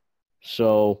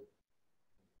 So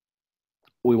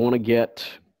we want to get,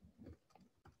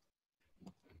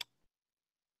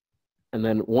 and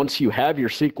then once you have your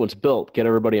sequence built, get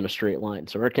everybody in a straight line.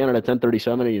 So Air Canada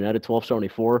 1037 and United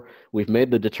 1274, we've made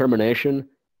the determination.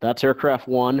 That's aircraft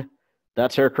 1,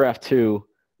 that's aircraft 2,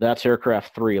 that's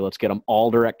aircraft 3. Let's get them all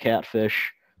direct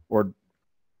Catfish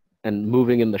and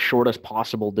moving in the shortest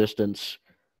possible distance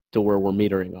to where we're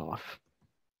metering off.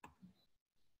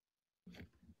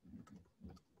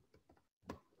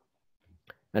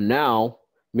 And now,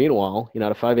 meanwhile,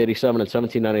 United 587 and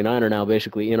 1799 are now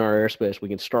basically in our airspace. We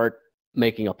can start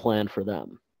making a plan for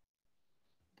them.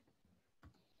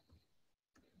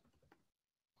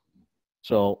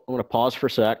 So I'm going to pause for a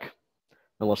sec,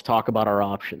 and let's talk about our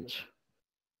options.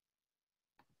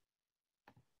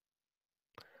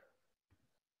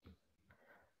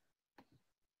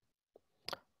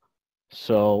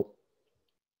 So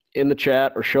in the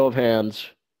chat or show of hands,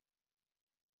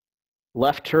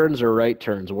 left turns or right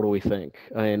turns, what do we think?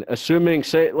 I mean, assuming,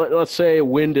 let's say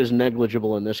wind is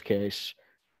negligible in this case.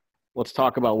 Let's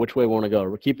talk about which way we want to go.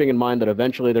 We're keeping in mind that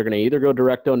eventually they're going to either go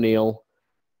direct O'Neill,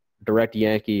 direct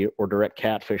Yankee, or direct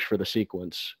Catfish for the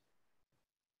sequence.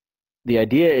 The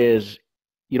idea is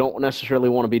you don't necessarily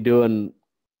want to be doing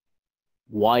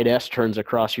wide S turns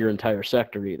across your entire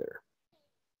sector either.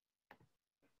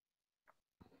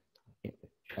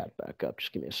 Chat back up.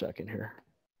 Just give me a second here.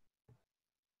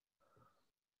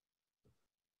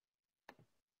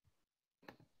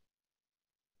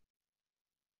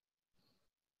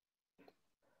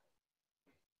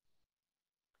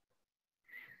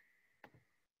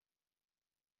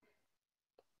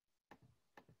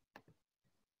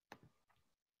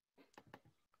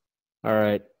 All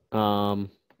right.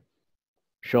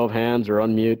 Show of hands or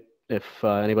unmute if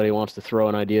anybody wants to throw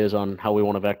in ideas on how we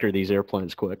want to vector these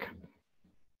airplanes quick.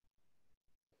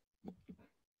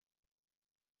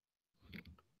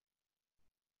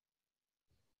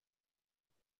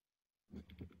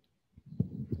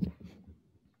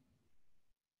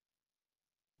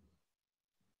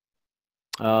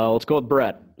 Let's go with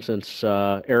Brett, since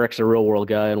Eric's a real world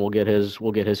guy, and we'll get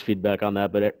his feedback on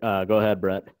that. But go ahead,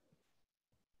 Brett.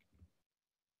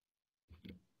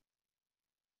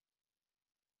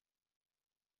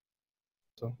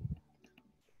 So,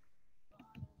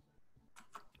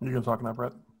 You gonna talk now,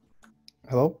 Brett?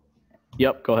 hello.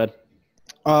 Yep, go ahead.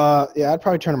 Yeah, I'd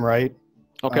probably turn him right.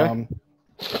 Okay.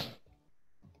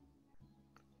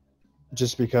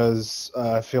 Just because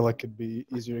I feel like it'd be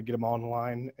easier to get him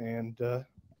online and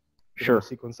Sure.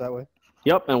 sequence that way.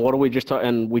 Yep, and what do we just talk?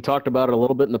 And we talked about it a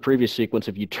little bit in the previous sequence.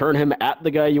 If you turn him at the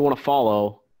guy you want to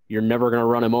follow, you're never going to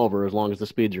run him over as long as the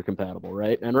speeds are compatible,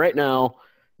 right? And right now,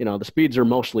 the speeds are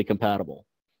mostly compatible.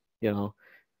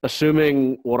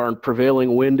 Assuming what our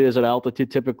prevailing wind is at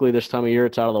altitude, typically this time of year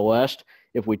it's out of the west.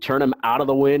 If we turn him out of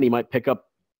the wind, he might pick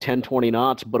up 10, 20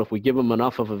 knots, but if we give him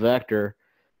enough of a vector,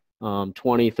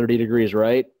 20, 30 degrees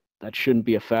right, that shouldn't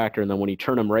be a factor. And then when you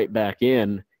turn him right back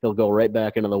in, he'll go right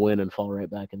back into the wind and fall right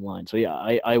back in line. So yeah,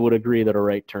 I would agree that a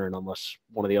right turn, unless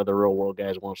one of the other real world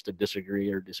guys wants to disagree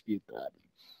or dispute that.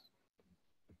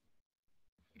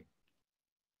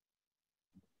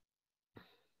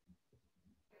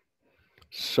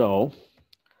 So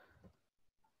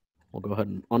we'll go ahead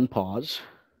and unpause.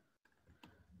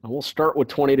 And we'll start with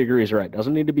 20 degrees right.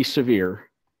 Doesn't need to be severe.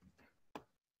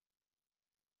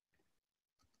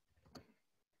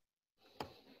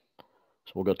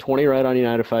 So we'll go 20 right on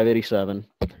United 587,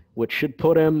 which should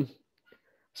put him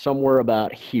somewhere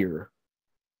about here.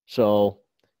 So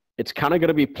it's kind of going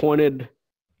to be pointed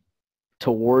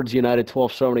towards United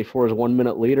 1274's 1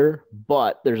 minute leader,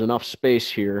 but there's enough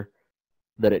space here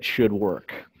that it should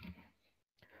work.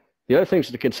 The other things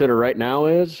to consider right now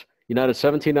is United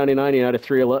 1799, United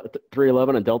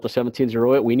 311, and Delta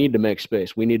 1708, we need to make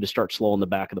space. We need to start slowing the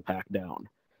back of the pack down.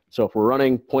 So if we're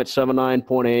running 0.79,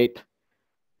 0.8,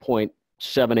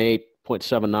 0.78,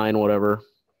 0.79, whatever.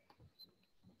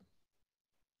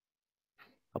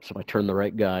 Helps if I turn the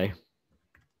right guy.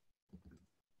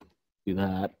 Do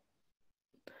that.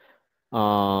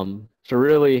 So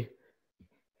really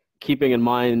keeping in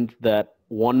mind that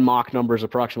one Mach number is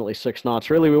approximately 6 knots.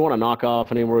 Really, we want to knock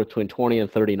off anywhere between 20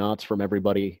 and 30 knots from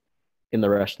everybody in the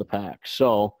rest of the pack.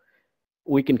 So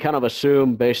we can kind of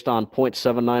assume based on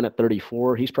 0.79 at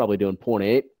 34, he's probably doing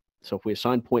 0.8. So if we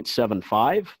assign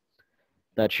 0.75,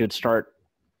 that should start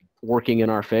working in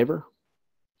our favor.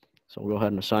 So we'll go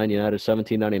ahead and assign United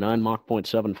 1799 Mach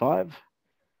 0.75.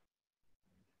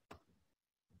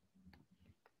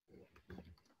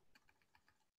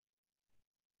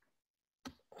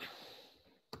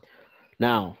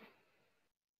 Now,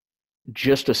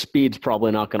 just a speed's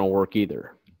probably not going to work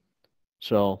either.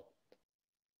 So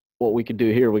what we could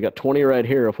do here, we got 20 right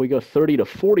here. If we go 30 to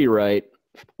 40 right,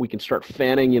 we can start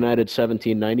fanning United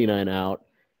 1799 out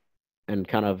and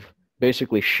kind of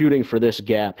basically shooting for this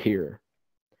gap here.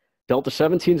 Delta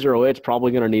 1708 is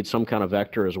probably going to need some kind of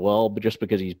vector as well, but just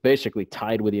because he's basically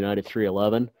tied with United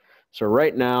 311. So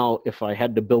right now, if I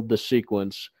had to build this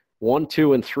sequence, 1,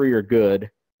 2, and 3 are good.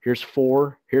 Here's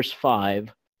 4, here's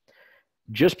 5.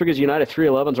 Just because United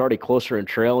 311 is already closer in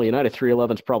trail, United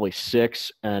 311 is probably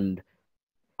 6, and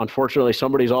unfortunately,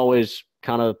 somebody's always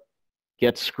kind of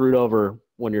gets screwed over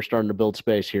when you're starting to build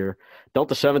space here.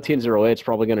 Delta 1708 is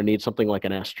probably going to need something like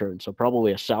an S turn, so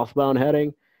probably a southbound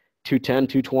heading, 210,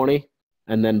 220,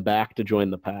 and then back to join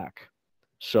the pack.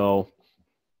 So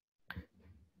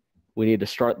we need to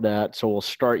start that. So we'll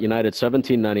start United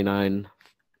 1799.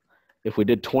 If we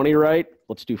did 20 right,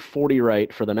 let's do 40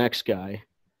 right for the next guy.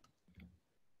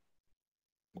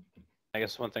 I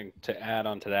guess one thing to add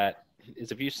on to that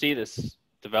is if you see this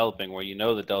developing where you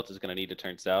know the delta is going to need to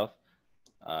turn south,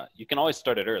 you can always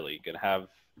start it early. You can have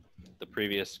the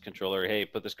previous controller, hey,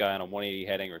 put this guy on a 180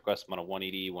 heading, request him on a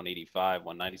 180, 185,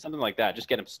 190, something like that. Just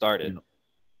get him started. Yeah.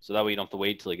 So that way you don't have to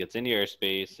wait till he gets into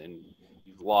airspace and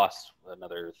you've lost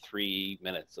another 3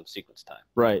 minutes of sequence time.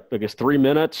 Right, because 3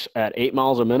 minutes at 8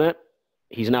 miles a minute,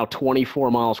 he's now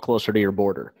 24 miles closer to your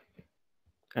border.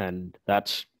 And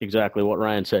that's exactly what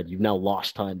Ryan said. You've now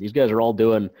lost time. These guys are all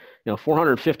doing,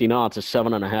 450 knots is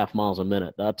 7.5 miles a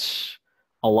minute. That's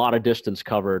a lot of distance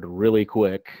covered really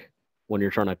quick when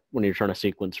you're trying to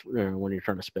sequence, when you're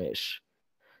trying to space.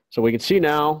 So we can see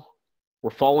now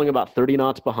we're falling about 30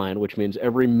 knots behind, which means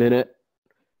every minute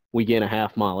we gain a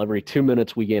half mile. Every 2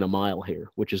 minutes we gain a mile here,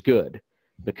 which is good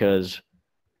because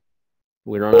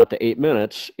we run out to 8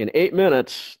 minutes. In 8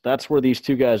 minutes, that's where these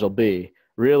two guys will be.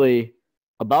 Really,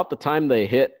 about the time they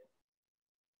hit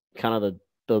kind of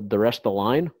the rest of the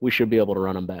line, we should be able to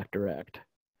run them back direct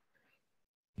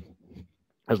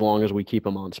as long as we keep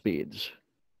them on speeds.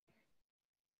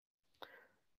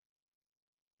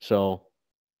 So,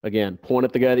 again, point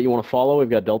at the guy that you want to follow. We've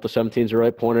got Delta 17s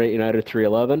right, pointed at United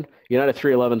 311. United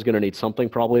 311 is going to need something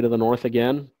probably to the north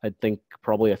again. I think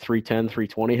probably a 310,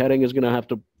 320 heading is going to have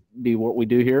to be what we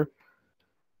do here.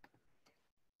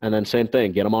 And then same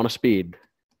thing, get them on a speed.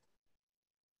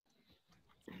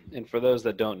 And for those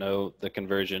that don't know the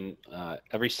conversion,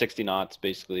 every 60 knots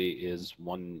basically is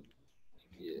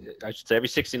every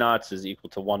 60 knots is equal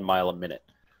to 1 mile a minute.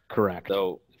 Correct.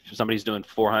 So if somebody's doing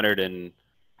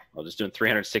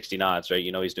 360 knots, right?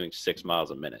 He's doing 6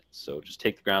 miles a minute. So just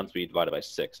take the ground speed divided by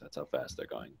 6. That's how fast they're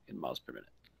going in miles per minute.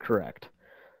 Correct.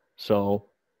 So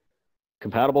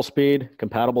compatible speed,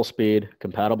 compatible speed,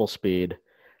 compatible speed.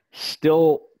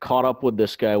 Still caught up with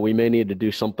this guy. We may need to do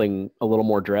something a little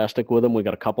more drastic with him. We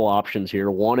got a couple options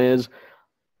here. One is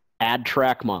add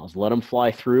track miles. Let him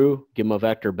fly through, give him a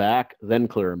vector back, then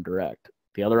clear him direct.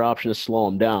 The other option is slow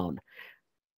him down.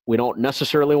 We don't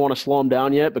necessarily want to slow him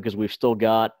down yet because we've still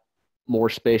got more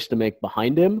space to make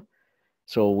behind him.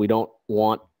 So we don't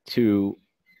want to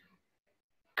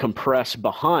compress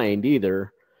behind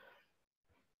either.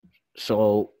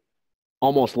 So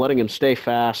almost letting him stay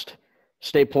fast,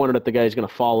 stay pointed at the guy he's going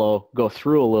to follow, go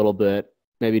through a little bit,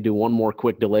 maybe do one more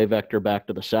quick delay vector back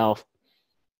to the south,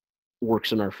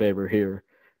 works in our favor here.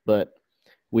 But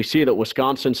we see that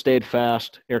Wisconsin stayed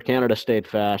fast, Air Canada stayed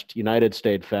fast, United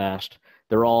stayed fast.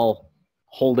 They're all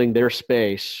holding their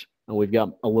space, and we've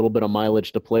got a little bit of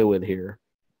mileage to play with here.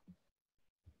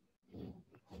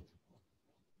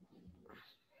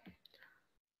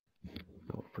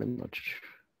 Pretty much.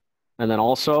 And then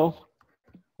also,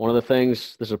 one of the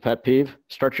things, this is a pet peeve,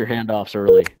 start your handoffs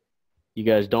early. You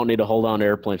guys don't need to hold on to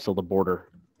airplanes till the border.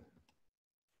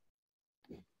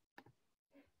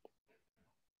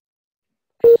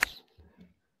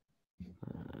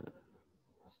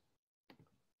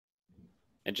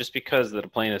 And just because the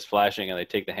plane is flashing and they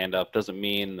take the handoff doesn't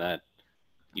mean that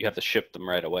you have to ship them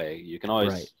right away. You can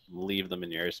always leave them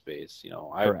in your airspace.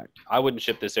 Correct. I wouldn't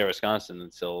ship this Air Wisconsin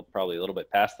until probably a little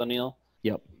bit past O'Neill.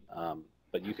 Yep.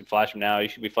 But you can flash them now. You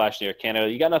should be flashing Air Canada.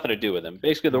 You got nothing to do with them.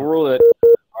 Basically, the rule that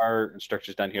our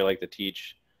instructors down here like to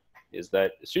teach is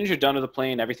that as soon as you're done with the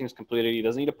plane, everything's completed. He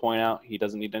doesn't need to point out. He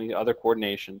doesn't need any other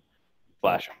coordination.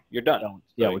 Flash him. You're done.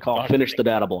 Yeah, we call it finish the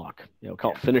data block.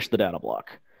 Finish the data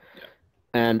block. Yeah.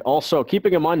 And also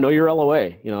keeping in mind, know your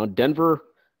LOA. Denver,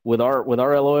 with our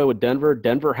LOA with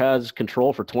Denver has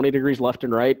control for 20 degrees left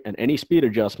and right and any speed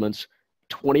adjustments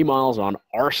 20 miles on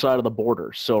our side of the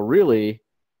border. So really,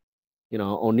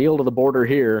 O'Neill to the border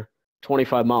here,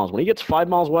 25 miles. When he gets 5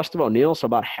 miles west of O'Neill, so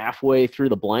about halfway through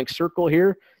the blank circle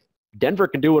here, Denver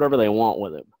can do whatever they want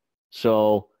with him.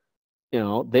 So,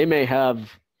 they may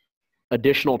have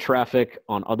additional traffic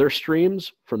on other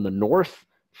streams from the north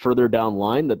further down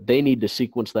line that they need to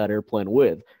sequence that airplane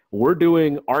with. We're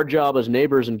doing our job as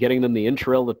neighbors and getting them the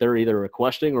intrail that they're either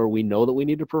requesting or we know that we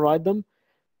need to provide them,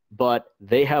 but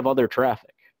they have other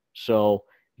traffic. So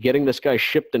getting this guy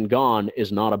shipped and gone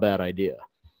is not a bad idea.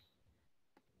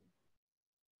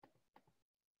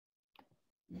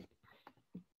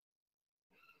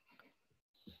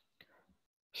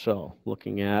 So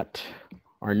looking at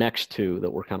our next two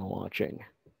that we're kind of watching.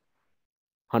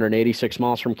 186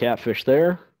 miles from Catfish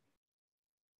there.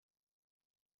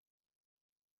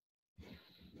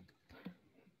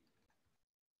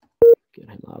 Get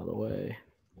him out of the way.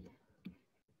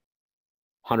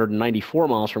 194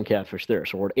 miles from Catfish there.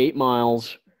 So we're at 8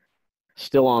 miles,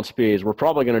 still on speeds. We're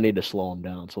probably going to need to slow him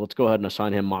down. So let's go ahead and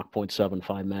assign him Mach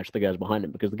 0.75, match the guys behind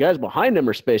him, because the guys behind him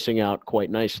are spacing out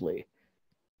quite nicely.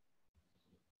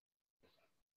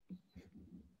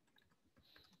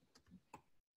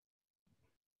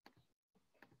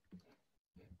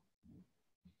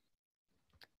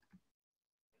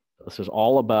 This is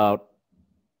all about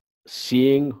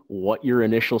seeing what your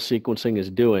initial sequencing is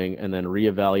doing and then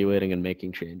reevaluating and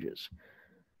making changes.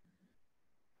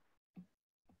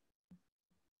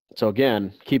 So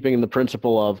again, keeping the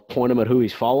principle of point him at who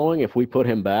he's following, if we put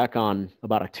him back on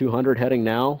about a 200 heading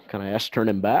now, kind of S-turn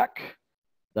him back,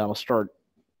 that'll start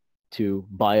to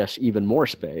buy us even more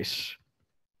space.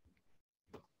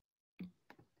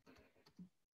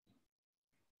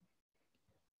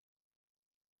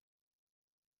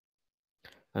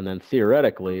 And then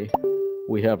theoretically,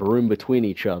 we have room between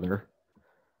each other.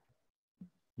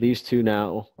 These two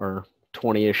now are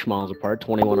 20-ish miles apart,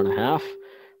 21 and a half.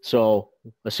 So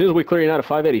as soon as we clear United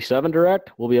 587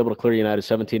 direct, we'll be able to clear United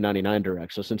 1799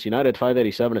 direct. So since United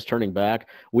 587 is turning back,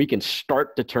 we can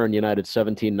start to turn United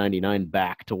 1799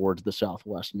 back towards the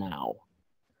southwest now.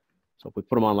 So if we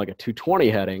put them on like a 220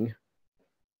 heading,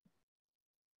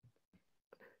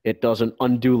 it doesn't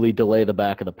unduly delay the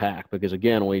back of the pack, because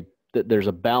again, there's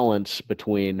a balance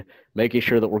between making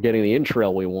sure that we're getting the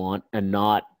in-trail we want and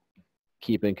not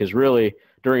keeping, because really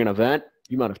during an event,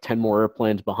 you might have 10 more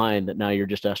airplanes behind that now you're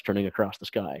just S-turning across the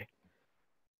sky.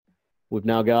 We've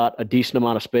now got a decent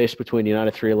amount of space between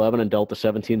United 311 and Delta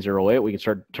 1708. We can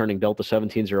start turning Delta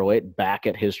 1708 back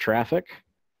at his traffic.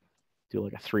 Do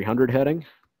like a 300 heading.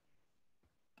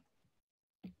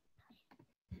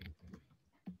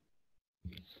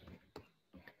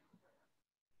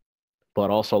 But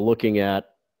also looking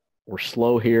at, we're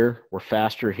slow here, we're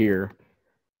faster here.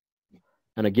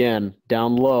 And again,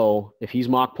 down low, if he's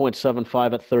Mach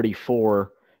 0.75 at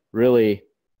 34, really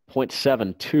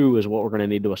 0.72 is what we're going to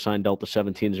need to assign Delta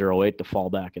 1708 to fall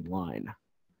back in line.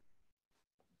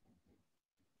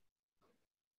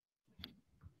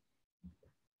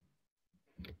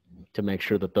 To make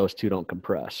sure that those two don't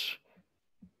compress.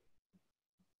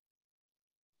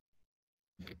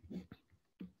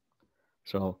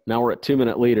 So now we're at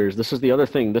 2-minute leaders. This is the other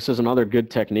thing. This is another good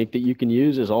technique that you can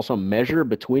use, is also measure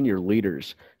between your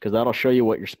leaders, because that'll show you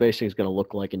what your spacing is going to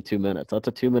look like in 2 minutes. That's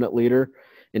a 2-minute leader.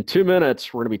 In 2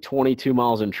 minutes, we're going to be 22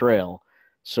 miles in trail.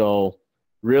 So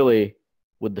really,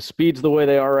 with the speeds the way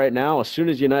they are right now, as soon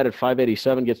as United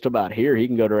 587 gets to about here, he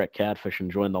can go direct Catfish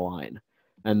and join the line.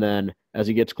 And then as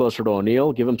he gets closer to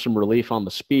O'Neill, give him some relief on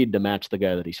the speed to match the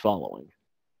guy that he's following.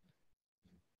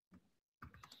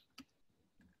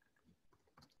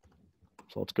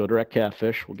 So let's go direct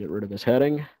Catfish. We'll get rid of his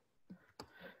heading.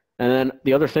 And then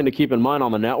the other thing to keep in mind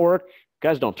on the network,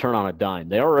 guys don't turn on a dime.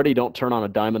 They already don't turn on a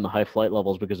dime in the high flight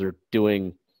levels because they're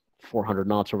doing 400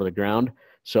 knots over the ground.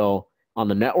 So on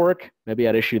the network, maybe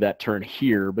I'd issue that turn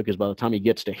here, because by the time he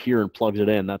gets to here and plugs it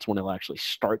in, that's when he'll actually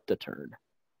start the turn.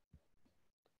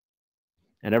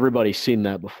 And everybody's seen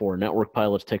that before. Network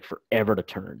pilots take forever to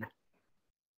turn.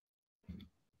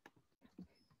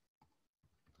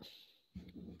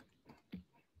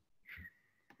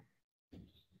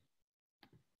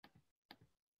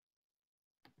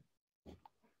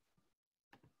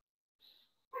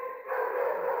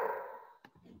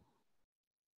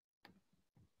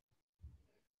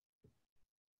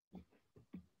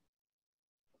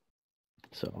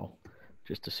 So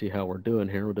just to see how we're doing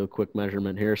here, we'll do a quick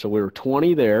measurement here. So we were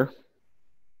 20 there.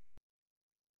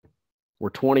 We're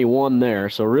 21 there.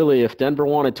 So really, if Denver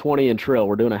wanted 20 in trail,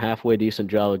 we're doing a halfway decent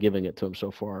job of giving it to him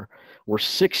so far. We're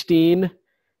 16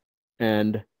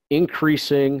 and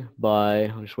increasing by,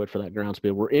 I'll just wait for that ground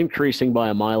speed. We're increasing by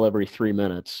a mile every 3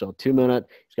 minutes. So 2 minutes,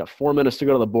 he's got 4 minutes to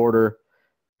go to the border.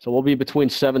 So we'll be between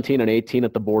 17 and 18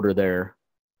 at the border there,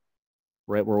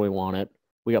 right where we want it.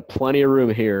 We got plenty of room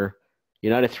here.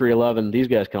 United 311, these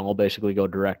guys can all basically go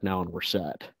direct now and we're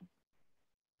set.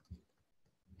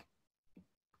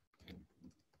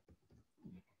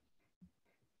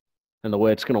 And the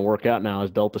way it's going to work out now is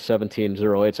Delta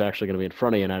 1708 is actually going to be in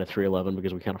front of United 311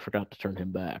 because we kind of forgot to turn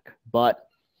him back. But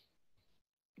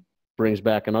brings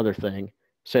back another thing.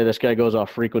 Say this guy goes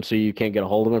off frequency, you can't get a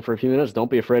hold of him for a few minutes.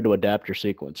 Don't be afraid to adapt your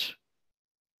sequence.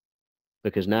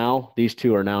 Because now these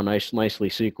two are now nicely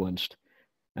sequenced.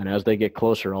 And as they get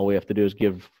closer, all we have to do is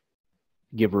give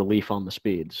relief on the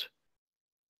speeds.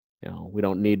 You know, we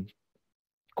don't need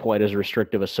quite as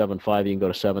restrictive as 7.5. You can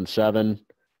go to 7.7.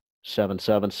 7.7,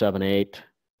 7.8,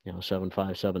 you know, 7.5,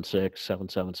 7.6,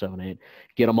 7.7, 7.8.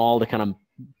 Get them all to kind of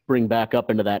bring back up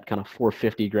into that kind of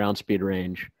 450 ground speed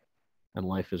range, and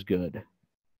life is good.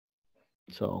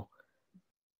 So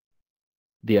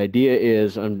the idea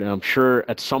is, I'm sure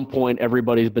at some point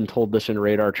everybody's been told this in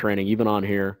radar training, even on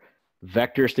here,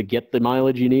 vectors to get the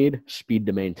mileage you need, speed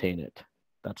to maintain it.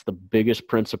 That's the biggest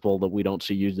principle that we don't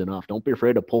see used enough. Don't be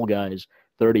afraid to pull guys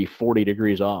 30, 40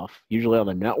 degrees off. Usually on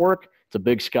the network, it's a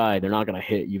big sky. They're not going to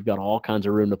hit. You've got all kinds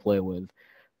of room to play with.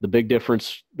 The big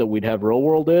difference that we'd have real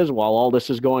world is while all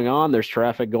this is going on, there's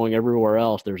traffic going everywhere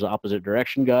else. There's opposite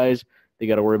direction guys. They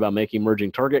got to worry about making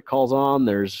merging target calls on.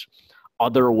 There's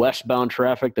other westbound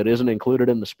traffic that isn't included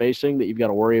in the spacing that you've got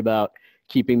to worry about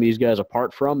keeping these guys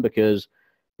apart from, because,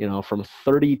 you know, from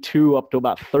 32 up to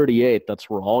about 38,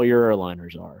 that's where all your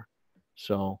airliners are.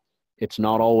 So it's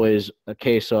not always a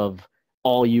case of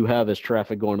all you have is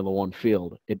traffic going to the one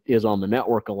field. It is on the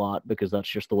network a lot because that's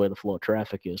just the way the flow of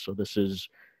traffic is. So this is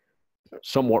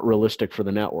somewhat realistic for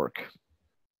the network.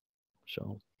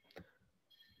 So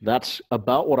that's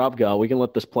about what I've got. We can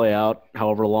let this play out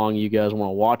however long you guys want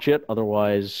to watch it.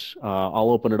 Otherwise,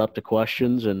 I'll open it up to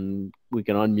questions and we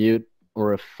can unmute,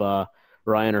 or if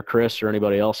Ryan or Chris or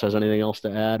anybody else has anything else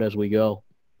to add as we go.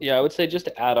 Yeah, I would say just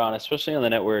to add on, especially on the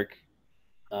network,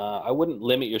 I wouldn't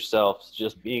limit yourself to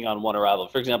just being on one arrival.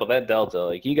 For example, that Delta,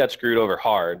 like, he got screwed over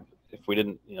hard if we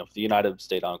didn't, you know, if the United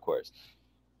stayed on course.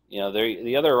 You know,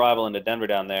 the other arrival into Denver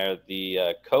down there,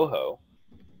 the Coho,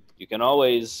 you can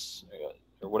always,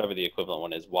 or whatever the equivalent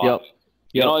one is, Wahoo.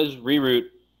 You can always reroute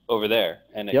over there,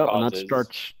 and it causes, and that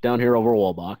starts down here over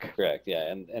Walbach. Correct,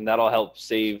 yeah, and that'll help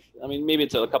save. I mean, maybe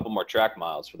it's a couple more track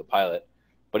miles for the pilot,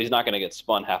 but he's not going to get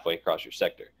spun halfway across your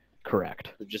sector.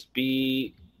 Correct. So just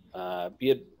be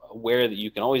aware that you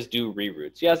can always do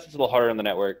reroutes. Yes, it's a little harder on the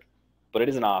network, but it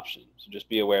is an option. So just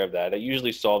be aware of that. It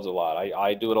usually solves a lot.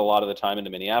 I do it a lot of the time into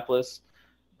Minneapolis,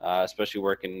 especially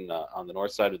working on the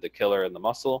north side with the Killer and the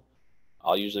Muscle.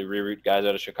 I'll usually reroute guys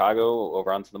out of Chicago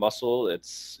over onto the Muscle. It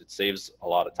saves a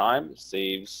lot of time. It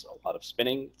saves a lot of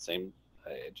spinning.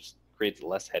 It just creates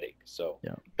less headache. So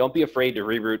don't be afraid to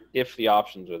reroute if the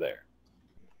options are there.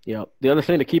 Yeah. The other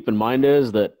thing to keep in mind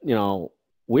is that, you know,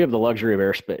 we have the luxury of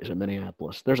airspace in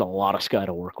Minneapolis. There's a lot of sky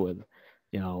to work with.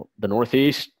 You know, the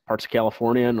Northeast, parts of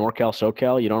California, NorCal,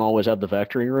 SoCal, you don't always have the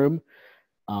vectoring room.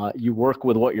 You work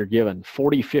with what you're given.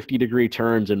 40, 50-degree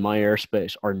turns in my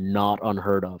airspace are not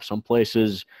unheard of. Some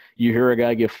places you hear a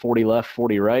guy give 40 left,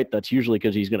 40 right. That's usually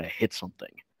because he's going to hit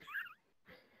something.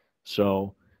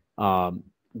 So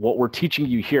what we're teaching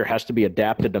you here has to be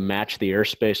adapted to match the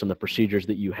airspace and the procedures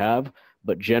that you have.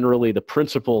 But generally, the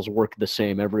principles work the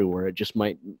same everywhere. It just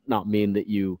might not mean that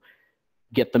you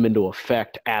get them into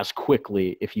effect as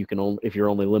quickly if you're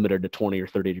only limited to 20 or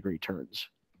 30-degree turns.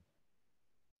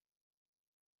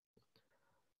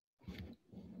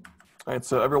 All right,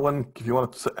 so everyone, if you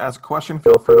want to ask a question,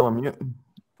 feel free to unmute.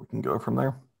 We can go from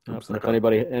there. If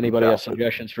anybody has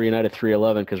suggestions for United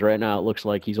 311, because right now it looks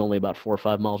like he's only about 4 or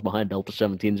 5 miles behind Delta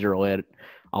 1708.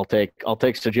 I'll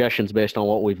take suggestions based on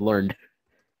what we've learned.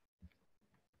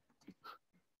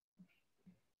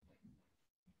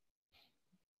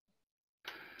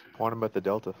 Want him at the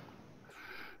Delta.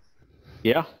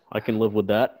 Yeah, I can live with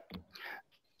that.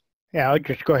 Yeah, I'll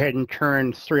just go ahead and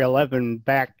turn 311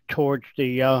 back towards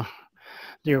the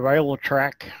arrival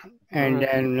track, and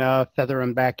then feather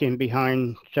him back in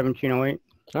behind 1708.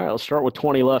 All right, let's start with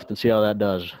 20 left and see how that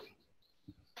does.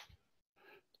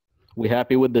 We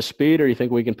happy with the speed, or you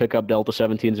think we can pick up Delta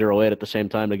 1708 at the same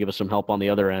time to give us some help on the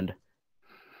other end?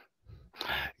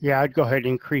 Yeah, I'd go ahead and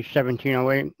increase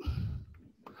 1708.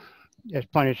 There's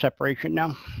plenty of separation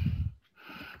now.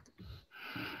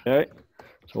 Okay,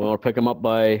 so we'll pick them up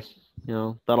by, you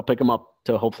know, that'll pick them up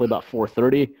to hopefully about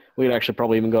 430. We could actually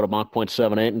probably even go to Mach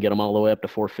 0.78 and get them all the way up to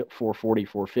 440,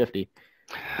 450.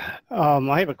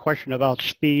 I have a question about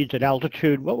speeds at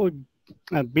altitude. What would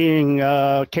being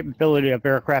capability of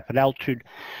aircraft at altitude?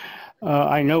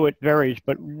 I know it varies,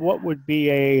 but what would be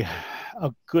a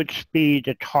good speed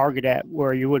to target at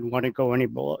where you wouldn't want to go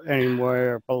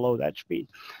anywhere below that speed?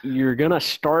 You're going to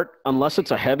start, unless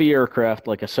it's a heavy aircraft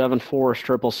like a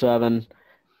 747, 777,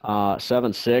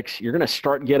 7.6, you're going to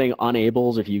start getting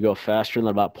unables if you go faster than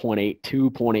about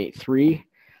 0.82, 0.83,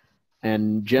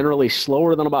 and generally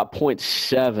slower than about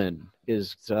 0.7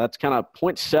 is, so that's kind of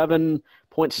 0.7,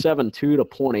 0.72 to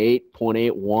 0.8,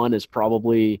 0.81 is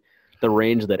probably the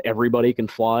range that everybody can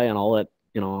fly. And I'll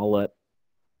let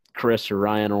Chris or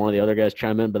Ryan or one of the other guys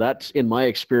chime in, but that's, in my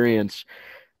experience,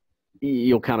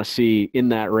 you'll kind of see in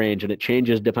that range, and it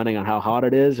changes depending on how hot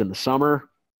it is. In the summer,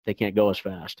 they can't go as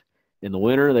fast. In the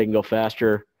winter, they can go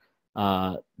faster.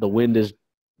 The wind is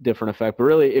different effect, but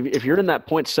really, if you're in that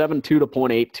 0.72 to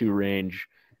 0.82 range,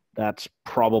 that's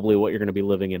probably what you're going to be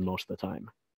living in most of the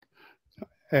time.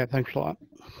 Yeah, thanks a lot.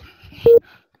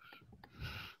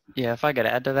 Yeah, if I could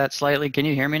add to that slightly, can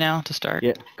you hear me now to start?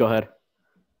 Yeah, go ahead.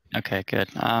 Okay, good.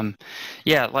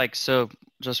 Yeah, like so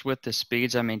just with the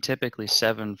speeds, I mean typically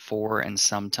 7.4 and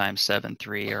sometimes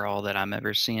 7.3 are all that I'm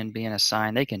ever seeing being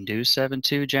assigned. They can do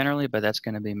 7.2 generally, but that's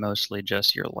going to be mostly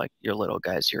just your your little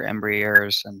guys, your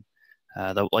Embraers and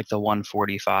the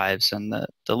 145s and the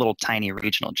little tiny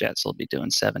regional jets will be doing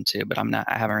 7.2, but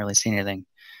I haven't really seen anything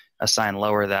assigned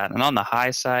lower that. And on the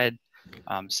high side,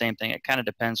 same thing. It kind of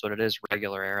depends what it is.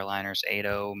 Regular airliners,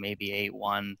 8.0, maybe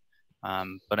 8.1.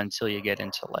 But until you get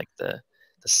into like the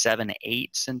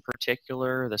 7.8s in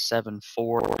particular, the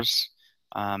 7.4s,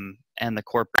 and the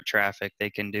corporate traffic, they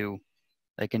can do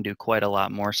quite a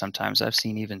lot more. Sometimes I've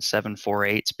seen even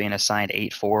 7.48s being assigned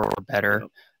 8.4 or better.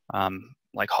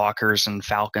 Like Hawkers and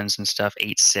Falcons and stuff,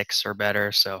 8.6 or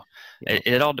better. So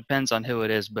it all depends on who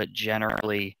it is, but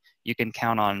generally you can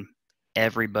count on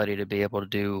everybody to be able to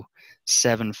do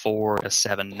 7.4 to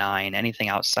 7.9. Anything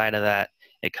outside of that,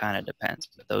 it kind of depends.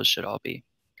 But those should all be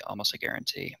almost a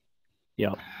guarantee.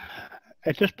 Yeah.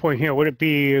 At this point here, would it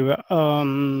be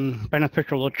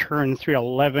beneficial to turn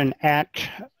 311 at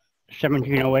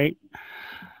 1708?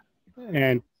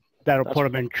 And that'll put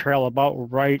him in trail about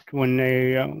right when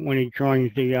he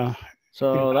joins the.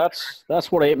 So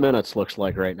that's what 8 minutes looks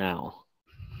like right now.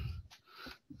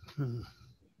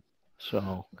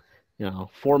 So,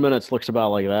 4 minutes looks about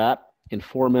like that. In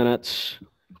 4 minutes,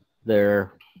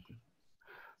 they're.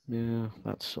 Yeah,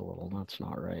 that's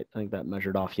not right. I think that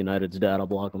measured off United's data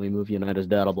block. Let me move United's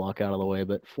data block out of the way.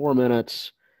 But 4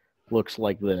 minutes looks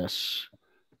like this.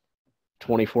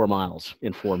 24 miles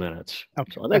in 4 minutes.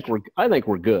 Okay. So I think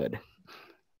we're good.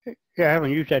 Yeah, I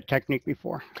haven't used that technique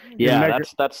before. Yeah,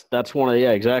 that's one of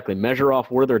exactly. Measure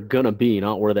off where they're gonna be,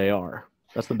 not where they are.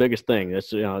 That's the biggest thing.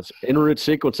 It's it's en route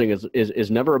sequencing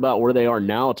is never about where they are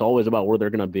now. It's always about where they're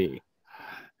gonna be.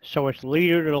 So it's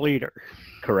leader to leader.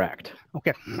 Correct.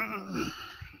 Okay.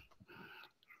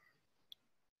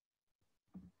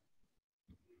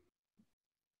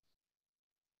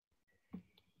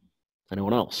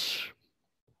 Anyone else?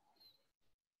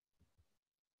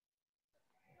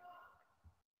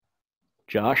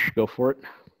 Josh, go for it.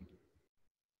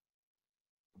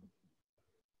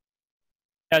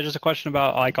 Yeah, just a question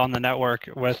about like on the network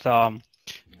with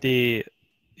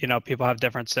people have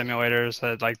different simulators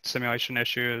that like simulation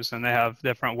issues and they have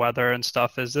different weather and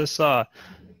stuff. Is this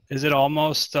is it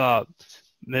almost does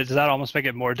that almost make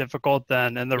it more difficult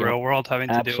than in the real world having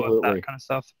to deal with that kind of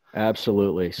stuff?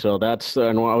 Absolutely. So that's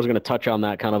and I was going to touch on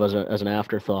that kind of as an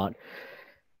afterthought.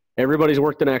 Everybody's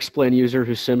worked an X-Plane user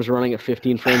whose sim's running at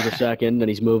 15 frames a second and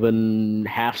he's moving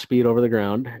half speed over the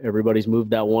ground. Everybody's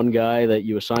moved that one guy that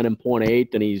you assign him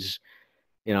 0.8 and he's,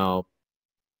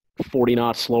 40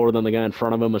 knots slower than the guy in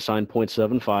front of him, assigned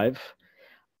 0.75.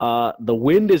 The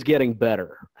wind is getting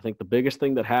better. I think the biggest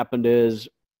thing that happened is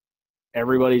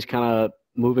everybody's kind of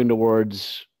moving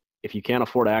towards, if you can't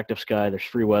afford Active Sky, there's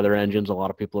free weather engines. A lot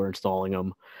of people are installing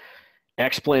them.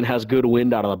 X-Plane has good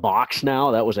wind out of the box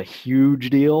now. That was a huge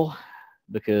deal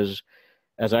because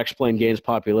as X-Plane gains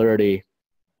popularity,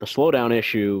 the slowdown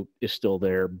issue is still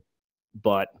there,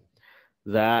 but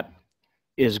that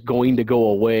is going to go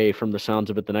away from the sounds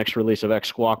of it. The next release of X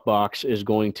Squawk Box is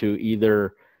going to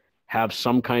either have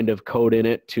some kind of code in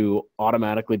it to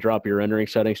automatically drop your rendering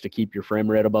settings to keep your frame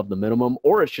rate above the minimum,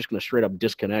 or it's just going to straight up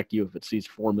disconnect you if it sees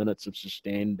 4 minutes of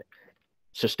sustained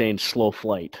slow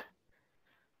flight.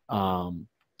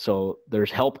 So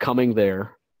there's help coming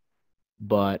there,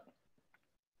 but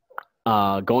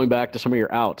going back to some of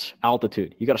your outs,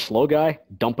 altitude, you got a slow guy,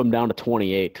 dump him down to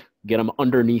 28, get him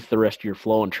underneath the rest of your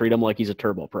flow and treat him like he's a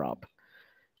turboprop.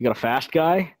 You got a fast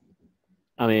guy,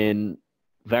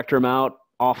 vector him out,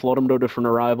 offload him to a different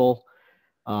arrival.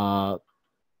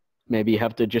 Maybe you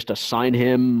have to just assign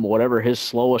him whatever his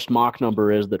slowest Mach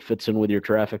number is that fits in with your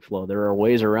traffic flow. There are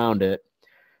ways around it.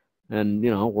 And,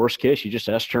 worst case, you just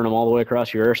S-turn them all the way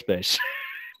across your airspace.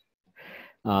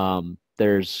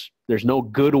 There's no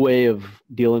good way of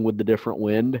dealing with the different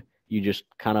wind. You just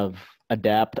kind of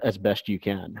adapt as best you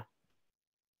can.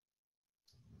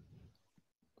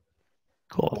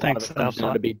 Cool, thanks.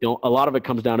 A lot of it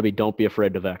comes down to be don't be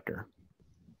afraid to vector.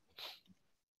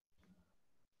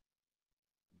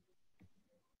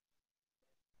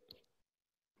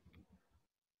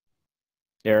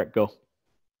 Eric, go.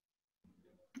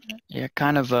 Yeah,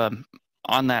 kind of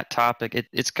on that topic,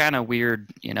 it's kind of weird,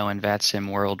 in VATSIM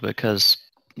world because,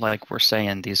 like we're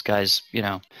saying, these guys,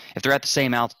 if they're at the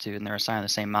same altitude and they're assigned the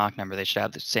same Mach number, they should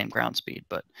have the same ground speed.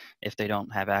 But if they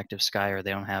don't have Active Sky or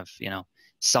they don't have,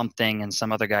 something and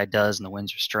some other guy does and the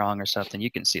winds are strong or something, you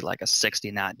can see like a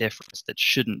 60 knot difference that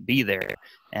shouldn't be there.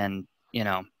 And,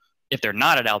 if they're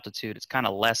not at altitude, it's kind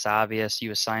of less obvious.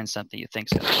 You assign something you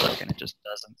think's going to work, and it just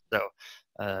doesn't. So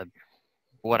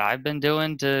what I've been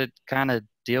doing to kind of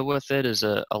deal with it is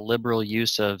a liberal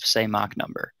use of say Mach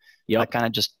number. I kind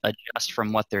of just adjust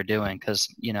from what they're doing, because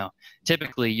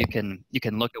typically you can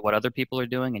look at what other people are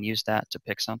doing and use that to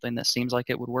pick something that seems like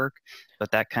it would work,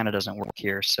 but that kind of doesn't work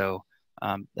here. So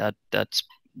that's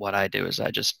what I do, is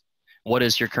I just, what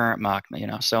is your current Mach?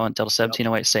 So until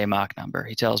 1708 say Mach number.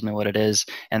 He tells me what it is,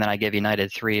 and then I give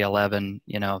United 311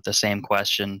 the same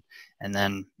question, and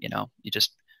then you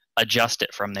just adjust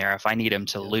it from there. If I need him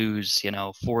to lose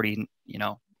 40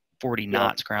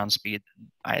 knots ground speed,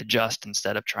 I adjust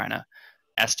instead of trying to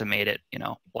estimate it,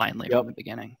 blindly from the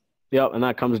beginning. Yep, and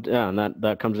that comes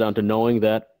that comes down to knowing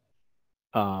that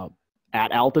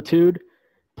at altitude,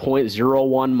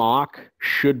 0.01 Mach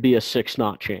should be a 6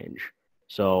 knot change.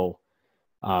 So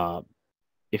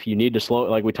if you need to slow,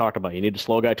 like we talked about, you need to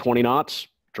slow a guy 20 knots,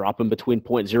 drop him between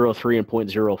 0.03 and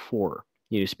 0.04.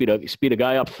 You speed a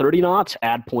guy up 30 knots,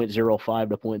 add 0.05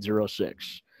 to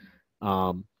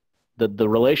 0.06. The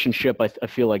relationship, I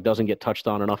feel like, doesn't get touched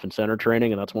on enough in center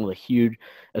training, and that's one of the huge.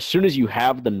 As soon as you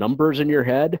have the numbers in your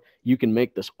head, you can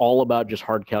make this all about just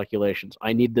hard calculations.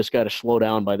 I need this guy to slow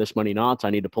down by this many knots. I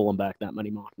need to pull him back that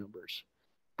many Mach numbers.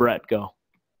 Brett, go.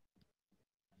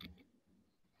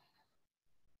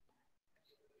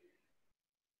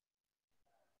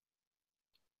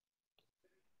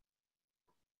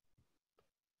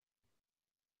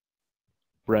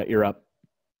 Brett, you're up.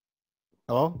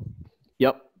 Hello?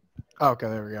 Yep. Okay,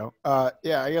 there we go.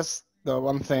 Yeah, I guess the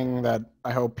one thing that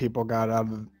I hope people got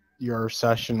out of your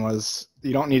session was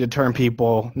you don't need to turn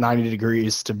people 90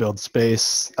 degrees to build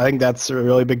space. I think that's a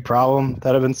really big problem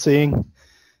that I've been seeing,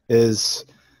 is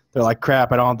they're like,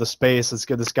 crap, I don't have the space. Let's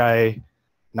get this guy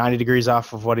 90 degrees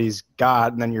off of what he's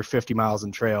got, and then you're 50 miles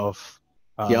in trail of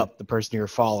the person you're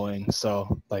following.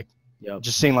 So, like,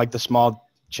 just seeing like the small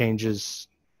changes,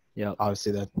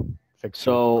 obviously that fixes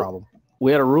the problem.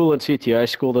 We had a rule in CTI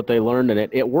school that they learned, and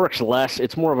it works less.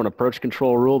 It's more of an approach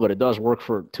control rule, but it does work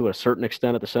to a certain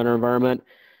extent at the center environment.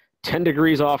 10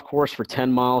 degrees off course for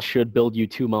 10 miles should build you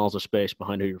 2 miles of space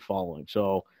behind who you're following.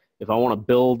 So if I want to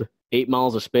build 8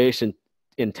 miles of space in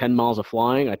 10 miles of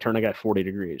flying, I turn a guy 40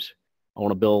 degrees. I want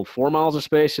to build 4 miles of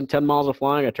space in 10 miles of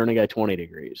flying, I turn a guy 20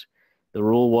 degrees. The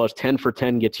rule was 10 for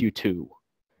 10 gets you 2.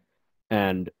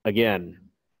 And again,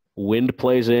 wind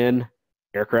plays in,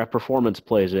 aircraft performance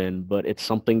plays in, but it's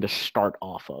something to start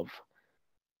off of.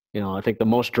 I think the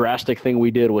most drastic thing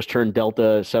we did was turn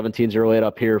Delta 1708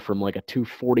 up here from like a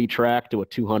 240 track to a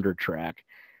 200 track.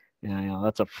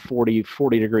 That's a 40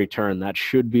 degree turn. That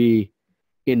should be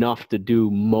enough to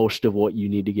do most of what you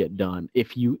need to get done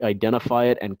if you identify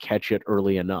it and catch it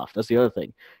early enough. That's the other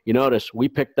thing. You notice we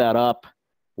picked that up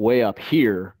way up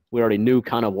here. We already knew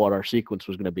kind of what our sequence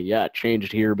was going to be. Yeah, it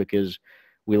changed here because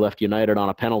we left United on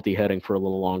a penalty heading for a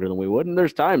little longer than we would. And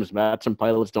there's times VATSIM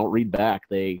pilots don't read back.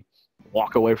 They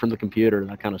walk away from the computer,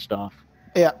 that kind of stuff.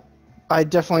 Yeah, I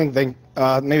definitely think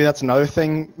maybe that's another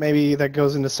thing maybe that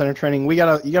goes into center training. You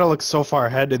gotta look so far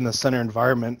ahead in the center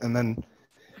environment, and then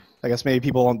I guess maybe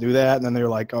people won't do that, and then they're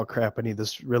like, oh crap, I need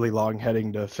this really long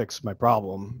heading to fix my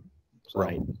problem. So.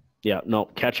 Right. Yeah, no,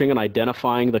 catching and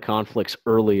identifying the conflicts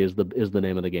early is the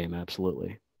name of the game,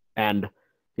 absolutely. And,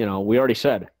 we already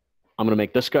said, I'm going to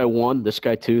make this guy 1, this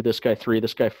guy 2, this guy 3,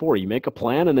 this guy 4. You make a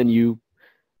plan, and then you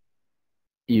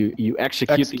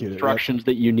execute the instructions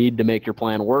that you need to make your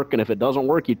plan work. And if it doesn't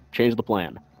work, you change the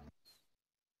plan.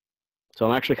 So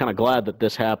I'm actually kind of glad that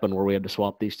this happened where we had to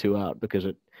swap these two out, because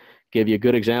it gave you a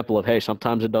good example of, hey,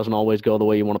 sometimes it doesn't always go the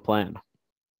way you want to plan.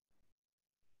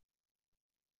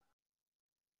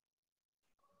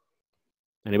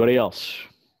 Anybody else?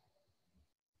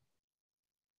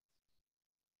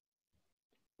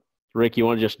 Rick, you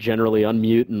want to just generally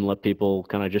unmute and let people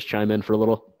kind of just chime in for a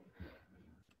little?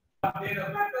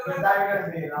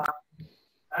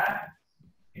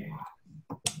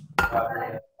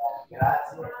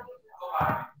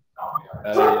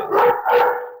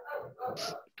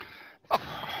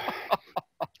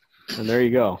 And there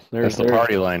you go. There's the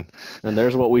party line. And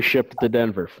there's what we shipped to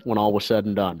Denver when all was said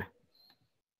and done.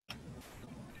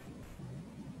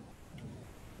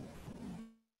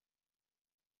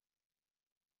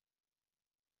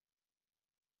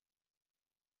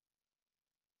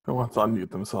 Who wants to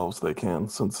unmute themselves, they can,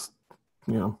 since,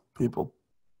 people.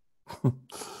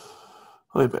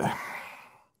 Leave it.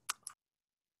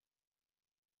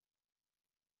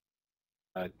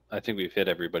 I think we've hit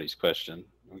everybody's question.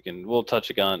 We'll touch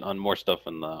again on more stuff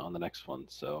on the next one.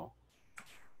 So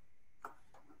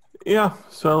yeah.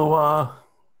 So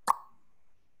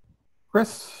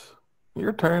Chris,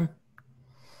 your turn.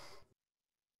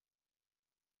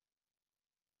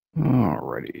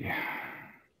 Alrighty.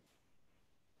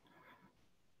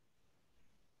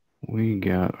 We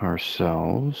got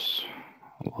ourselves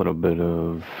a little bit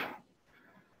of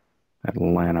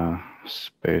Atlanta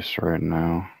space right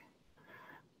now.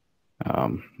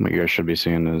 What you guys should be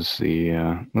seeing is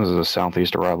this is a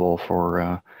southeast arrival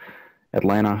for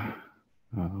Atlanta.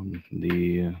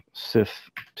 The Sith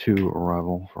 2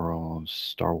 arrival for all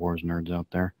Star Wars nerds out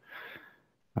there.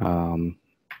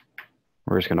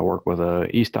 We're just going to work with a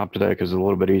east stop today because it's a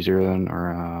little bit easier than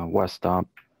our west stop.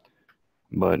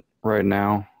 But right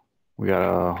now, we got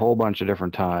a whole bunch of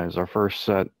different ties. Our first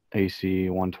set, AC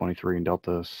 123 and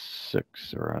Delta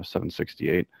 6 or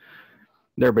 768.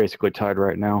 They're basically tied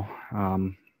right now.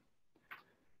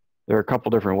 There are a couple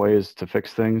different ways to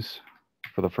fix things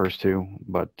for the first two,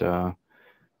 but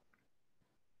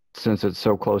since it's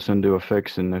so close into a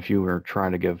fix, and if you were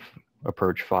trying to give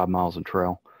approach 5 miles in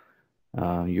trail,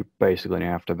 you basically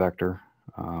have to vector.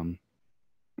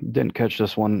 Didn't catch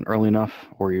this one early enough,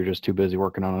 or you're just too busy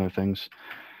working on other things.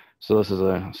 So this is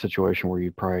a situation where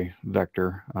you probably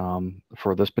vector.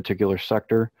 For this particular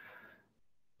sector,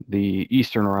 the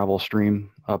eastern arrival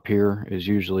stream up here is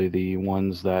usually the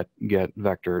ones that get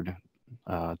vectored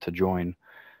to join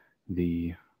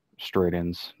the straight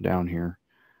ins down here.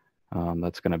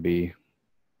 That's going to be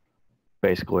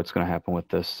basically what's going to happen with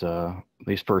this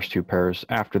these first two pairs.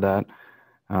 After that,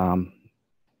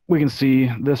 we can see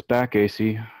this back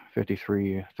AC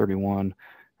 5331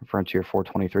 Frontier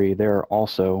 423. They're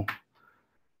also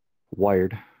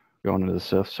wired going into the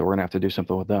Sith, so we're going to have to do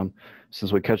something with them.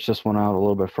 Since we catch this one out a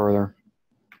little bit further,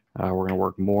 we're going to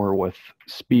work more with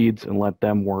speeds and let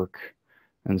them work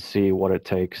and see what it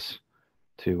takes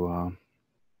to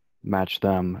match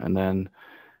them. And then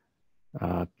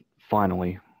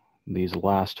finally, these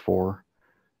last four,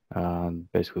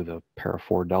 basically the pair of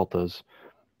 4 deltas,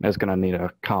 is going to need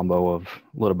a combo of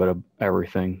a little bit of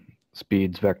everything,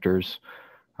 speeds, vectors.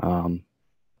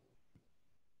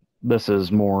 This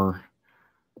is more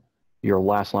your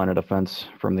last line of defense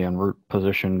from the enroute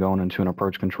position going into an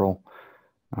approach control.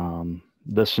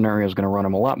 This scenario is going to run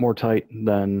them a lot more tight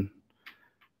than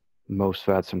most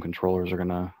VATSIM controllers are going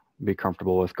to be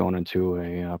comfortable with going into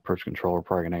a approach control. We're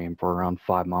probably going to aim for around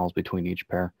 5 miles between each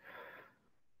pair.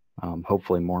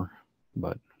 Hopefully more,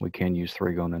 but we can use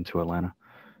 3 going into Atlanta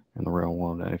in the real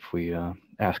world if we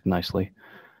ask nicely.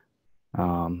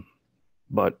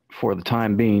 But for the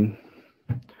time being,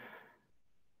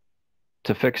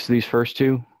 to fix these first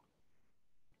two,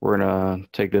 we're going to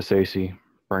take this AC,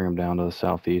 bring them down to the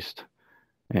southeast,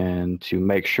 and to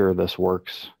make sure this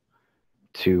works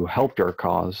to help your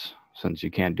cause, since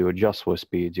you can't do it just with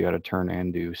speeds, you got to turn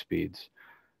and do speeds.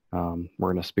 We're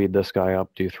going to speed this guy up,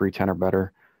 do 310 or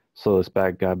better, slow this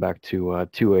back guy back to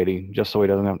 280, just so he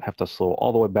doesn't have to slow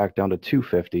all the way back down to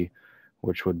 250,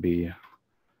 which would be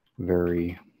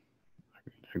very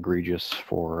egregious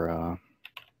for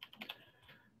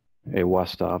a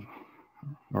west stop,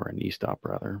 or an east stop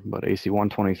rather. But AC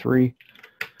 123,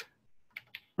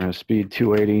 we're going to speed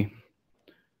 280,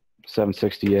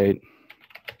 768,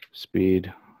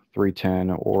 speed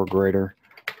 310 or greater.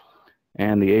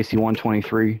 And the AC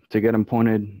 123, to get them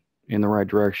pointed in the right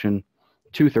direction,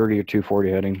 230 or 240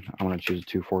 heading. I'm going to choose a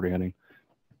 240 heading.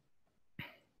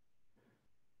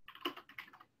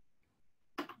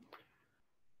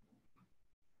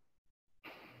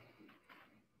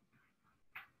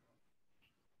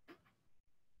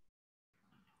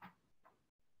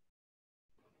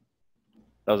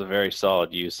 That was a very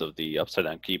solid use of the upside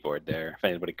down keyboard there, if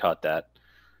anybody caught that.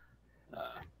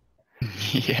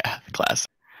 Yeah, classic.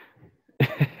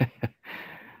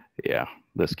 Yeah,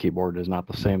 this keyboard is not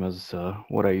the same as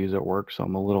what I use at work, so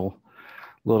I'm a little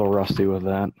rusty with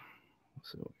that.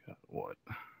 So we got what?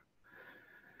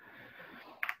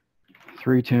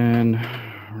 310,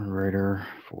 radar,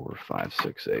 4, 5,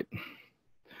 6, 8.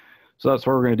 So that's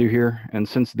what we're going to do here. And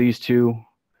since these two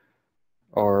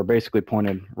are basically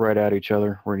pointed right at each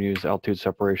other, we're going to use altitude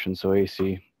separation. So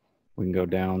AC, we can go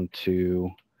down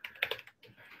to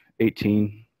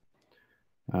 18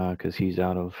 because he's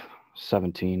out of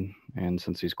 17. And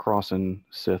since he's crossing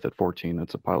Sith at 14,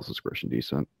 that's a pilot's discretion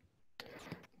descent.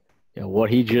 Yeah, what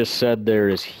he just said there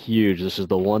is huge. This is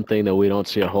the one thing that we don't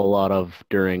see a whole lot of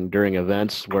during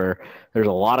events, where there's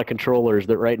a lot of controllers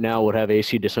that right now would have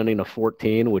AC descending to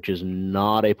 14, which is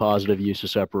not a positive use of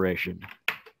separation.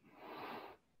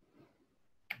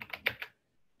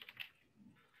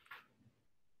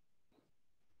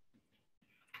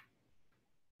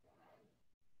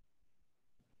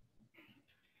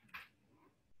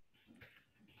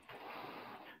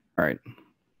 All right,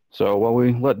 so while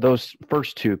we let those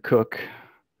first two cook,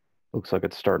 looks like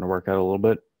it's starting to work out a little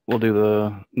bit. we'll do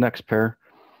the next pair.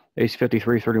 Ace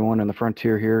 53-31 in the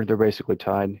frontier here. They're basically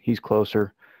tied. He's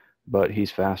closer, but he's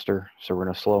faster, so we're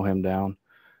going to slow him down.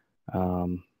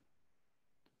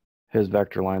 His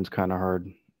vector line's kind of hard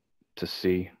to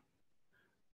see,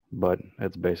 but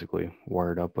it's basically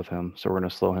wired up with him. So we're going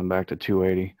to slow him back to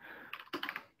 280.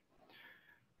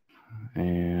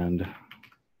 And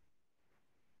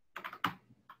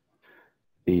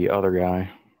the other guy,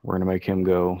 we're going to make him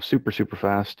go super, super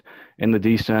fast. In the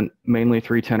descent, mainly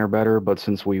 310 or better, but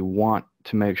since we want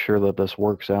to make sure that this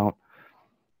works out,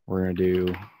 we're going to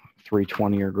do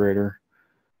 320 or greater.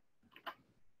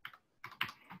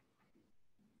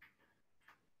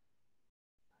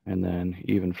 And then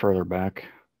even further back.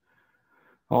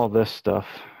 All this stuff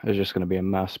is just going to be a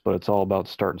mess, but it's all about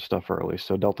starting stuff early.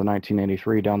 So Delta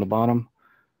 1983 down the bottom.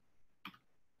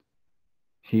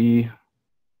 He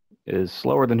is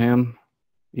slower than him,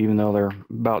 even though they're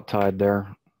about tied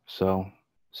there. So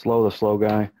slow the slow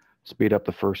guy, speed up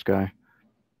the first guy.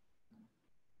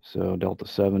 So Delta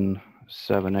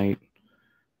 778.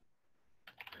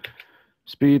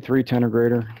 Speed 310 or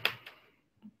greater.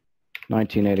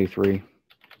 1983.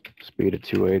 Speed at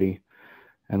 280.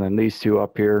 And then these two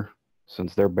up here,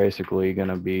 since they're basically going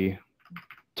to be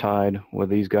tied with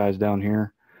these guys down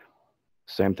here,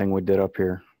 same thing we did up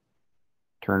here.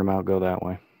 Turn them out, go that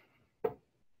way.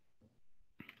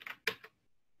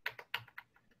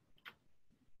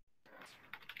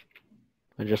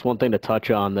 And just one thing to touch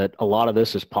on, that a lot of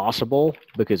this is possible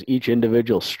because each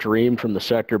individual stream from the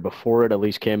sector before it at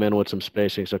least came in with some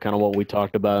spacing. So kind of what we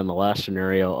talked about in the last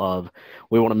scenario of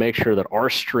we want to make sure that our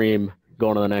stream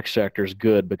going to the next sector is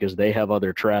good because they have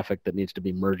other traffic that needs to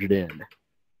be merged in.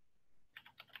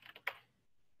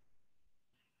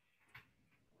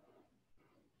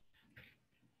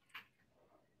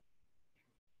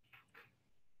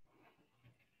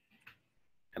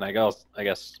 And I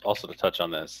guess also to touch on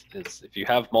this is if you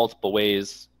have multiple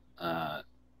ways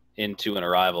into an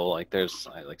arrival, like there's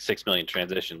like 6 million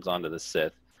transitions onto the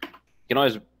Sith, you can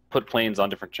always put planes on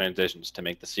different transitions to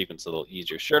make the sequence a little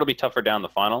easier. Sure, it'll be tougher down the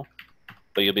final,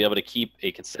 but you'll be able to keep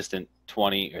a consistent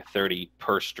 20 or 30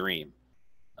 per stream,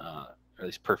 or at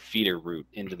least per feeder route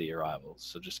into the arrivals.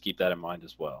 So just keep that in mind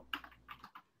as well.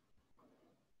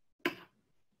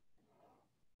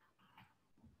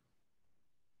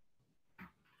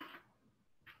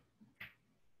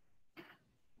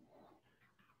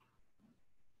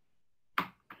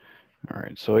 All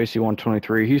right, so AC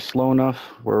 123, he's slow enough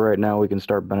where right now we can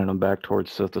start bending him back towards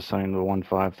Sith assigning the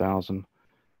 15,000.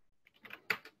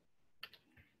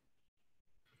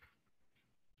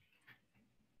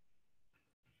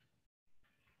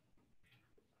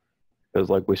 Because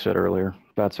like we said earlier,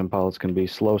 VATSIM pilots can be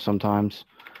slow sometimes,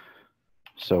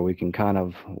 so we can kind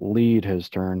of lead his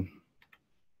turn.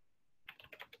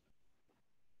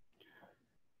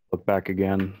 Look back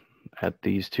again at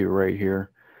these two right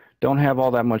here. Don't have all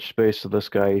that much space, so this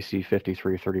guy, AC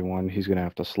 5331, he's going to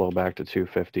have to slow back to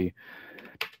 250.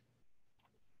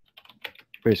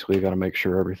 Basically, you got to make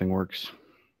sure everything works.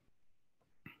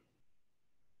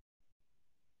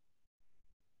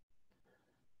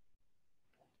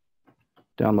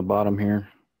 Down the bottom here,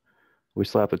 we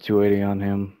slap a 280 on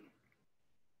him,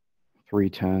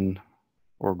 310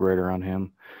 or greater on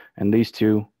him. And these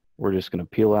two, we're just going to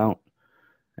peel out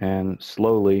and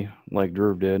slowly, like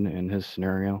Dhruv did in his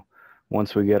scenario,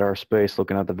 once we get our space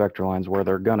looking at the vector lines where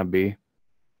they're going to be,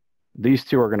 these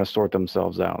two are going to sort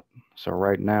themselves out. So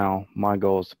right now, my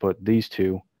goal is to put these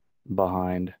two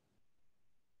behind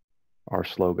our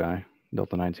slow guy,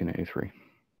 Delta 1983.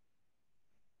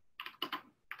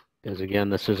 Because again,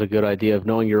 this is a good idea of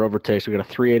knowing your overtakes. We've got a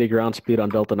 380 ground speed on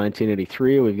Delta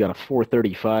 1983. We've got a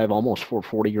 435, almost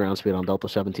 440 ground speed on Delta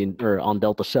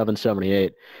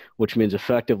 778, which means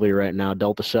effectively right now,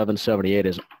 Delta 778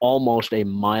 is almost a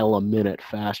mile a minute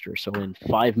faster. So in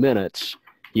 5 minutes,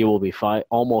 you will be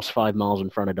almost 5 miles in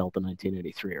front of Delta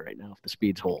 1983 right now if the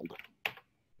speeds hold.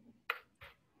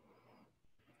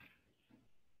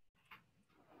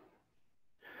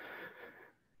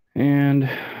 And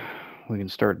we can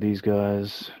start these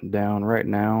guys down right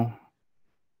now.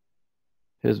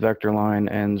 His vector line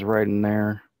ends right in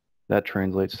there. That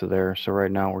translates to there. So right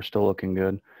now we're still looking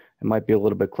good. It might be a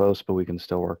little bit close, but we can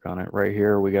still work on it. Right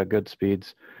here, we got good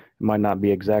speeds. It might not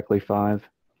be exactly 5,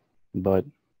 but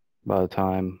by the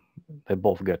time they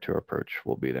both get to approach,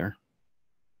 we'll be there.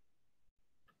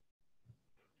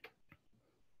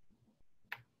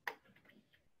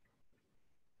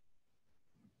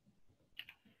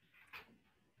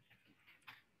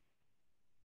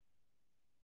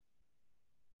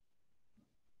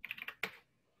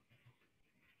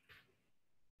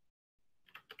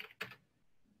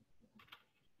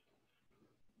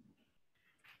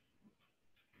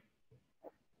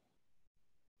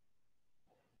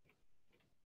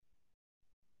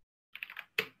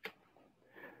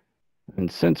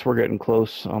 And since we're getting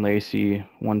close on the AC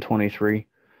 123,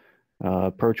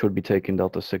 approach would be taking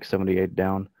Delta 678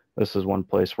 down. This is one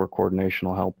place where coordination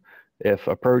will help. If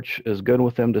approach is good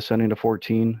with them descending to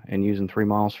 14 and using 3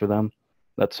 miles for them,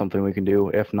 that's something we can do.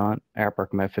 If not, app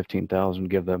recommend 15,000,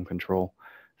 give them control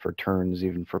for turns,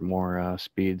 even for more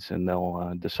speeds, and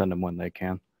they'll descend them when they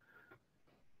can.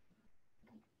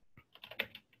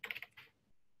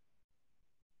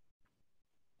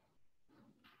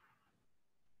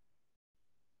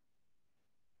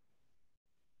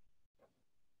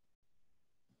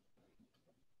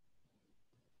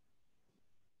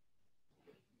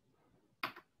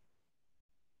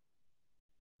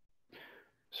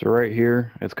 So right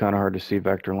here, it's kind of hard to see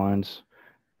vector lines,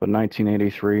 but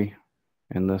 1983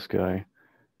 and this guy,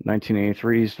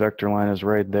 1983's vector line is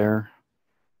right there,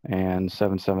 and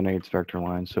 778's vector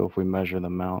line. So if we measure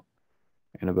them out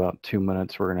in about 2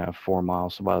 minutes, we're gonna have 4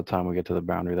 miles. So by the time we get to the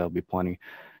boundary, that'll be plenty.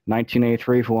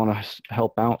 1983, if we want to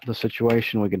help out the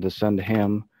situation, we can descend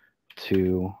him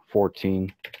to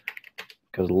 14,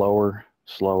 because lower,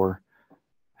 slower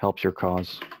helps your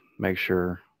cause. Make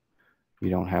sure you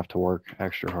don't have to work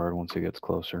extra hard once it gets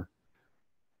closer.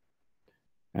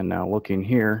 And now looking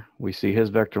here, we see his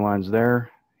vector lines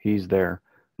there, he's there.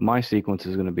 My sequence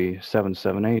is going to be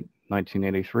 778,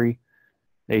 1983,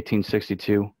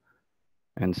 1862,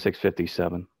 and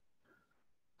 657.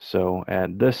 So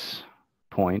at this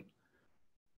point,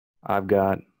 I'm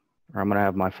going to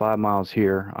have my 5 miles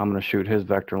here. I'm going to shoot his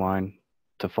vector line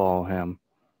to follow him,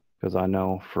 because I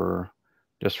know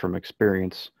just from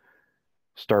experience,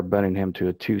 start bending him to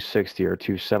a 260 or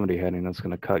 270 heading, that's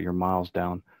going to cut your miles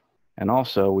down. And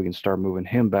also we can start moving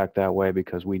him back that way,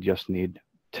 because we just need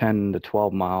 10 to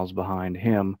 12 miles behind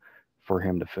him for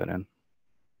him to fit in.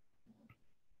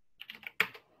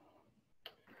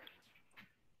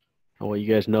 Well,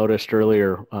 you guys noticed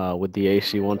earlier with the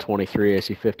AC 123,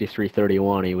 AC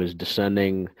 5331, he was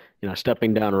descending,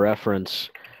 stepping down reference.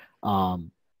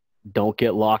 Don't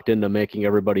get locked into making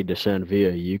everybody descend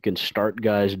via. You can start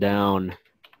guys down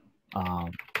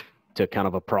to kind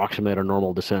of approximate a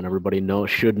normal descent. Everybody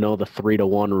should know the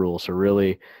 3-to-1 rule. So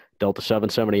really, Delta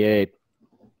 778,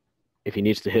 if he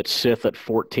needs to hit Sith at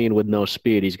 14 with no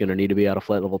speed, he's going to need to be out of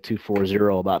flight level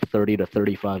 240, about 30 to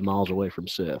 35 miles away from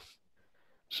Sith.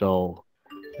 So,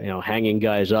 hanging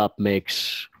guys up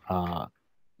makes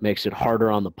it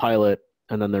harder on the pilot,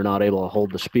 and then they're not able to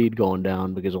hold the speed going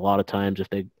down, because a lot of times if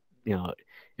they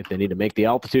need to make the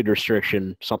altitude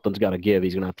restriction, something's got to give.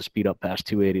 He's going to have to speed up past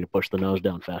 280 to push the nose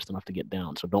down fast enough to get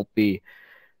down. So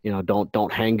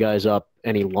don't hang guys up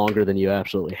any longer than you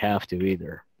absolutely have to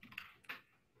either.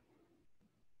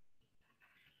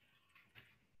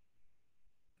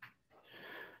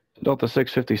 Delta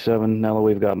 657, now that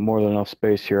we've got more than enough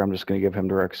space here, I'm just going to give him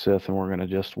direct Sith, and we're going to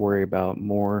just worry about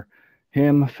more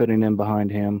him fitting in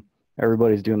behind him.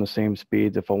 Everybody's doing the same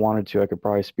speeds. If I wanted to, I could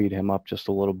probably speed him up just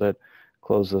a little bit,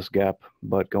 close this gap,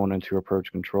 but going into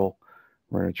approach control,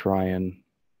 we're going to try and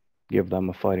give them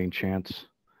a fighting chance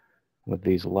with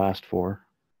these last 4.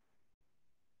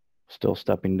 Still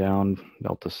stepping down,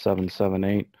 Delta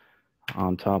 778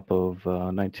 on top of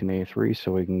 1983,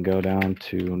 so we can go down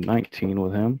to 19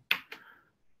 with him.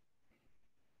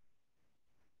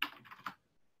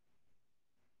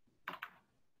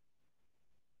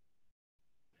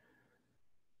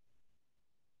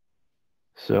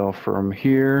 So from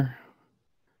here,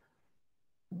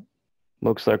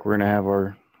 looks like we're going to have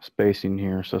our spacing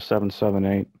here. So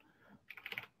 778,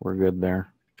 we're good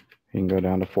there. You can go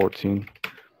down to 14.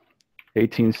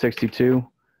 1862,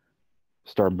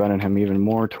 start bending him even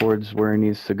more towards where he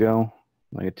needs to go,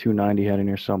 like a 290 heading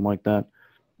or something like that.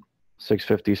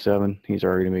 657, he's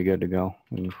already going to be good to go.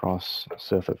 We can cross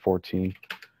Sith at 14.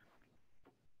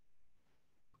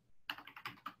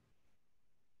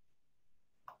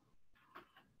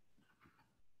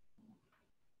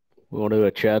 We want to do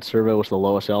a chat survey. What's the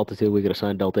lowest altitude we could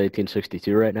assign Delta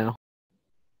 1862 right now?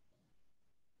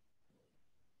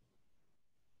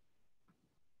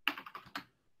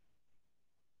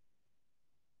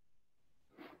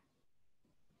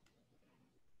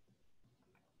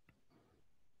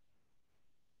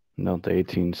 Delta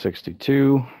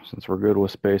 1862, since we're good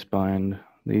with space behind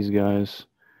these guys,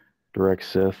 direct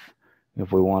Sith.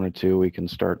 If we wanted to, we can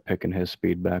start picking his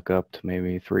speed back up to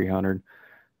maybe 300,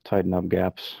 tighten up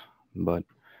gaps. But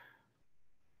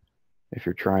if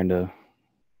you're trying to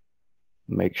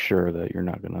make sure that you're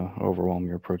not going to overwhelm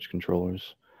your approach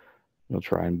controllers, you'll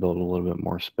try and build a little bit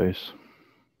more space.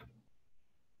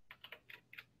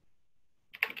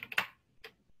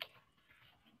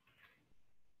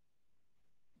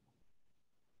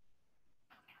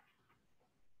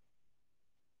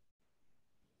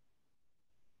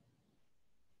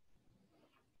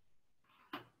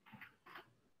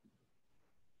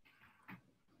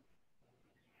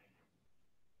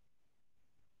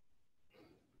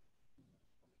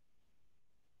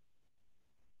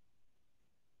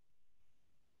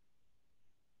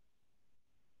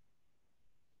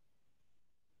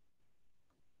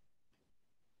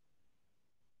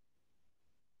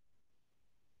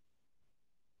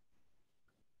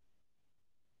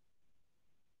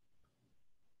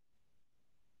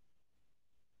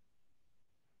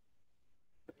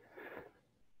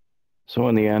 So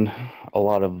in the end, a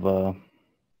lot of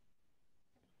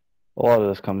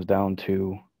this comes down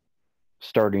to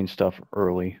starting stuff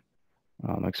early,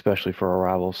 especially for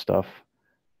arrival stuff.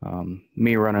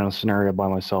 Me running a scenario by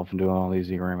myself and doing all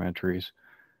these ERAM entries,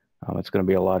 it's going to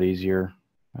be a lot easier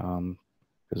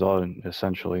because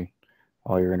essentially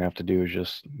all you're going to have to do is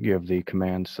just give the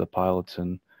commands to the pilots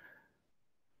and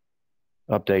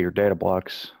update your data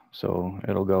blocks, so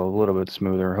it'll go a little bit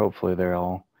smoother. Hopefully they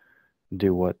all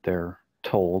do what they're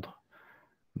told,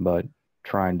 but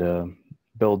trying to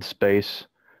build space,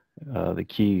 the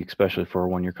key, especially for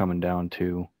when you're coming down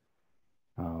to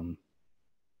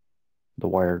the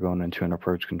wire going into an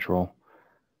approach control,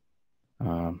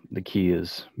 the key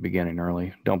is beginning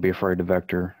early. Don't be afraid to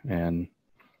vector, and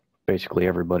basically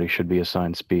everybody should be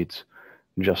assigned speeds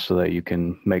just so that you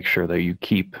can make sure that you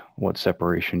keep what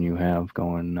separation you have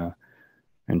going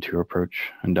into your approach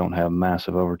and don't have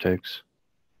massive overtakes.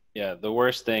 Yeah, the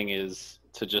worst thing is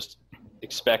to just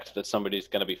expect that somebody's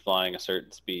going to be flying a certain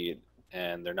speed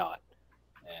and they're not.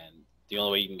 And the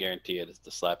only way you can guarantee it is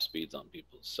to slap speeds on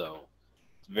people. So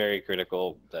it's very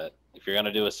critical that if you're going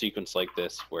to do a sequence like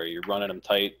this where you're running them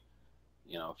tight,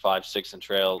 5, 6 and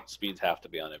trail, speeds have to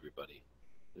be on everybody.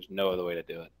 There's no other way to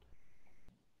do it.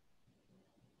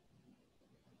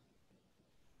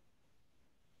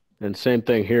 And same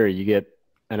thing here. You get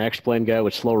an X-plane guy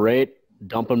with slow rate,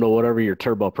 dump him to whatever your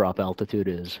turboprop altitude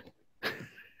is.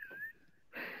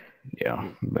 Yeah,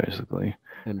 basically.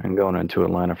 And going into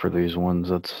Atlanta for these ones,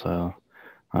 that's I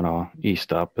don't know,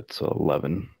 east up, it's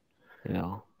 11.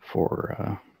 Yeah.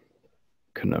 For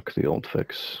Canuck, the old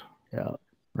fix. Yeah.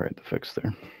 Right, the fix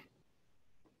there.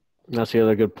 That's the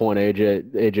other good point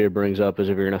AJ brings up is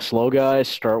if you're going to slow guys,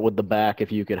 start with the back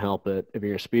if you can help it. If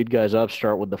you're going to speed guys up,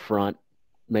 start with the front.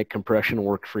 Make compression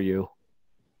work for you.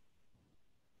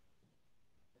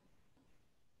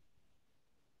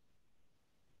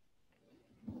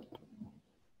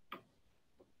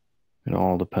 It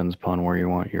all depends upon where you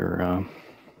want your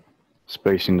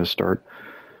spacing to start.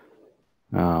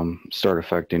 Start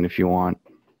affecting if you want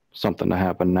something to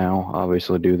happen now,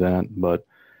 obviously do that, but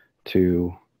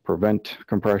to prevent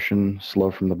compression,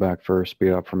 slow from the back first,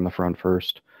 speed up from the front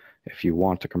first. If you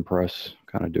want to compress,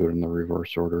 kind of do it in the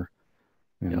reverse order.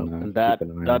 And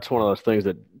that's one of those things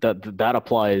that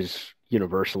applies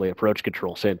universally. Approach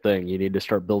control, same thing. You need to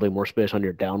start building more space on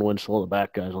your downwind, slow the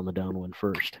back guys on the downwind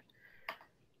first.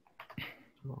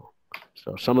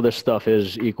 So some of this stuff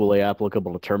is equally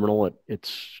applicable to terminal.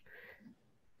 It's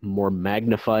more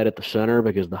magnified at the center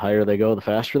because the higher they go, the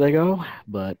faster they go,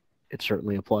 but it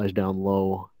certainly applies down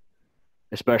low,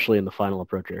 especially in the final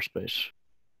approach airspace.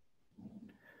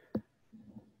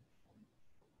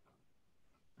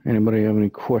 Anybody have any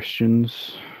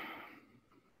questions?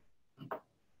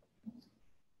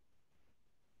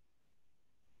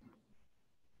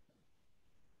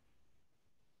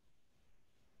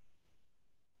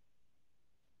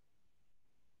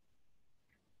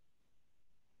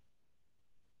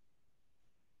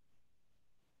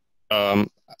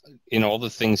 In all the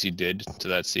things you did to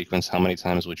that sequence, how many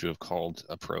times would you have called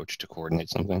approach to coordinate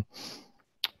something?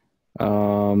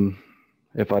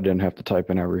 If I didn't have to type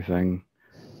in everything,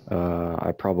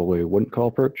 I probably wouldn't call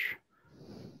approach.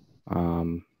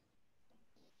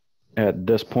 At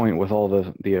this point, with all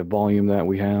the volume that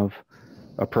we have,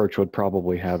 approach would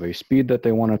probably have a speed that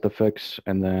they want it to fix,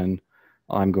 and then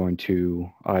I'm going to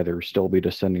either still be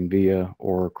descending via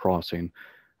or crossing.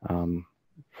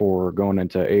 For going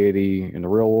into 80 in the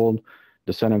real world,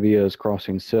 descending via is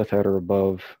crossing Sith at or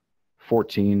above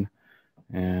 14,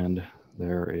 and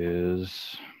there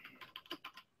is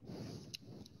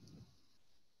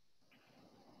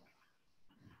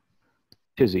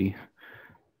Tizzy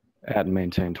at and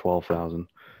maintain 12,000.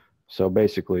 So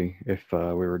basically, if we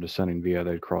were descending via,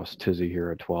 they'd cross Tizzy here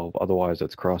at 12. Otherwise,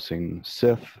 it's crossing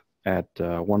Sith at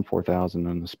 14,000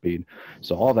 in the speed.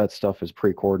 So all that stuff is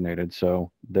pre-coordinated, so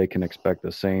they can expect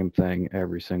the same thing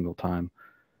every single time.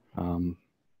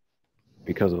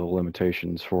 Because of the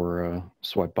limitations for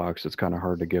Sweatbox, it's kind of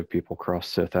hard to give people cross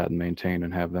Sith at and maintain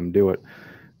and have them do it.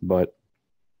 But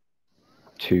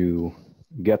to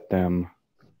get them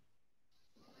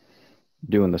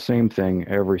doing the same thing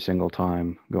every single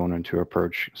time going into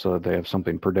approach so that they have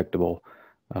something predictable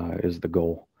is the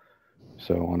goal.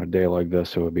 So on a day like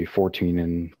this, it would be 14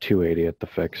 and 280 at the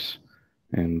fix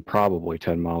and probably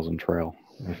 10 miles in trail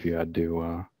if you had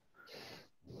to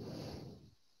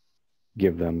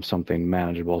give them something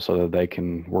manageable so that they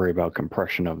can worry about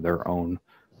compression of their own.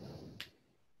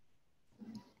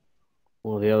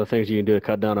 Well, the other things you can do to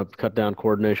cut down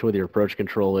coordination with your approach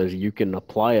control is you can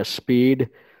apply a speed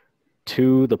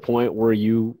to the point where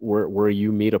you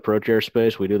meet approach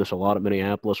airspace. We do this a lot at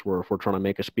Minneapolis, where if we're trying to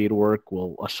make a speed work,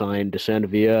 we'll assign descend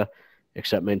via,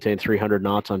 except maintain 300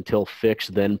 knots until fix,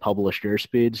 then published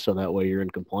airspeeds. So that way you're in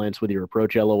compliance with your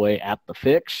approach LOA at the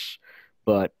fix,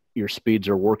 but your speeds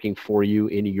are working for you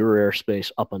in your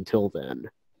airspace up until then.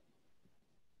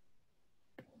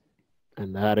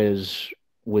 And that is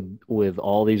with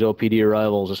all these OPD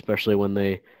arrivals, especially when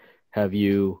they have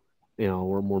you,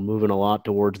 we're moving a lot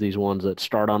towards these ones that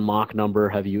start on Mach number,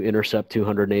 have you intercept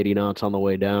 280 knots on the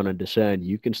way down and descend.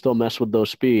 You can still mess with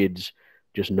those speeds,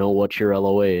 just know what your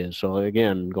LOA is. So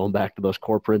again, going back to those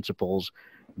core principles,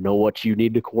 know what you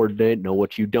need to coordinate, know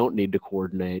what you don't need to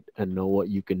coordinate, and know what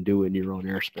you can do in your own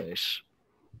airspace.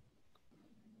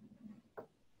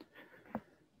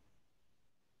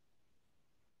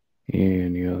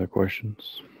 Any other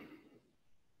questions?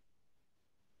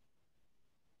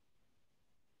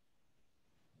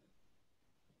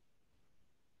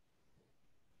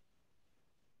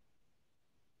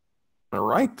 All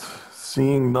right.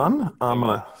 Seeing none,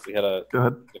 we had a go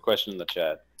ahead. question in the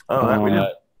chat. Oh, that we did.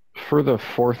 For the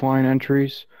fourth line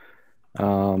entries,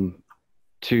 to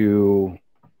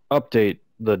update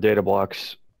the data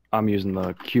blocks, I'm using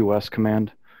the QS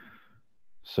command.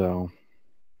 So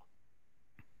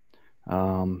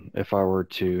if I were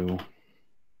to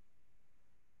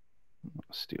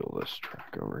steal this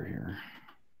track over here,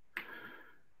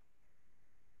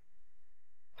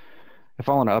 if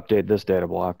I want to update this data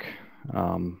block,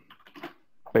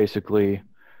 basically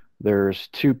there's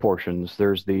two portions.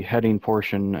 There's the heading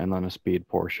portion and then a speed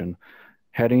portion.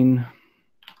 Heading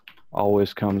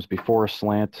always comes before a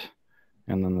slant,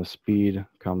 and then the speed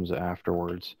comes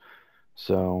afterwards.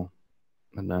 So,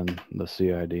 and then the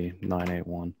CID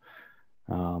 981.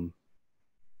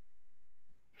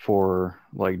 For,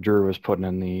 like Drew was putting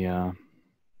in the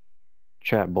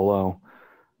chat below,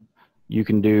 you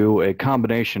can do a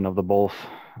combination of the both.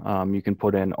 You can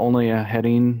put in only a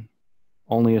heading,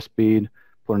 only a speed,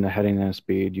 put in a heading and a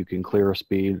speed. You can clear a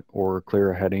speed or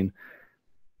clear a heading,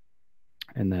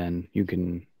 and then you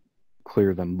can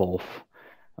clear them both.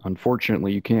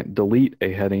 Unfortunately, you can't delete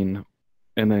a heading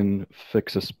and then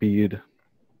fix a speed,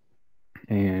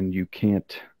 and you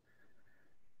can't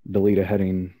delete a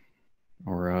heading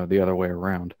or the other way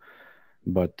around.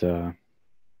 But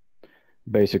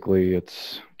basically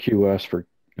it's QS for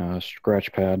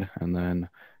scratch pad, and then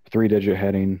 3-digit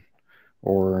heading,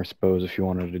 or I suppose if you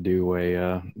wanted to do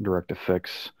a direct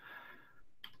affix,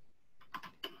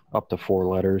 up to 4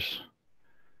 letters.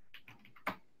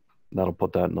 That'll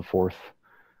put that in the fourth,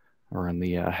 or in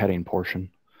the heading portion.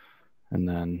 And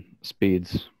then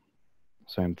speeds,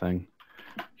 same thing.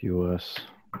 QS,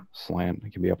 slant,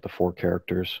 it can be up to 4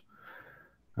 characters.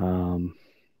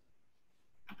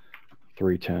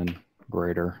 310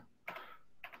 greater,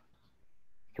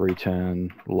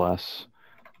 310 less.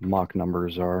 Mach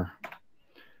numbers are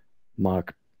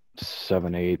Mach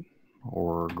 7.8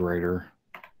 or greater,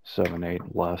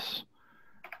 7.8 less.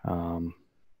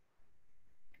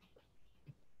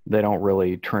 They don't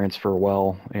really transfer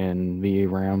well in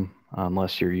VRAM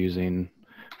unless you're using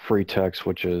free text,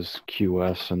 which is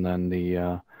QS, and then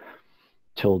the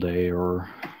tilde or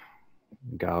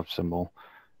GOV symbol.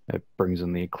 It brings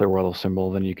in the clear weather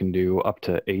symbol. Then you can do up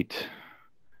to 8.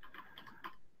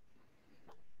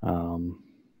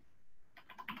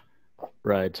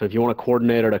 Right. So if you want to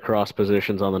coordinate it across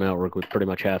positions on the network, we pretty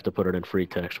much have to put it in free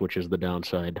text, which is the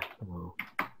downside.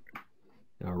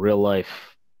 Real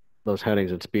life, those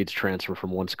headings and speeds transfer from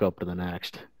one scope to the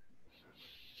next.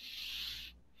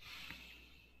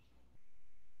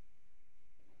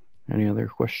 Any other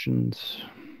questions?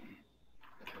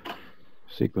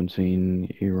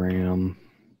 Sequencing, ERAM.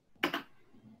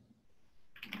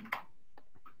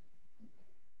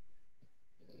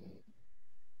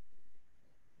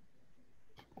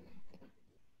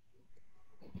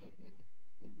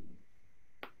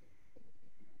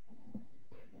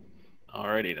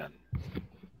 Alrighty then.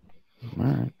 All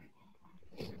right.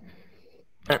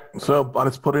 Okay, so I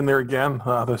just put in there again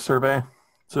the survey,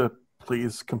 so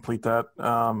please complete that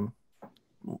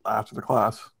after the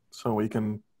class so we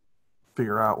can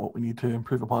figure out what we need to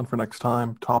improve upon for next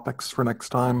time, topics for next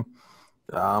time,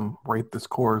 rate this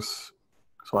course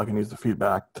so I can use the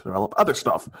feedback to develop other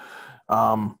stuff.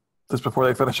 Just before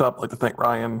they finish up, I'd like to thank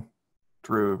Ryan,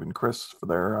 Drew, and Chris for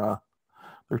their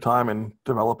time in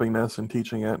developing this and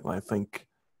teaching it. I think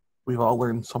we've all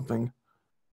learned something,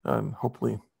 and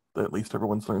hopefully at least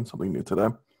everyone's learned something new today.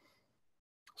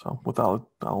 So with that,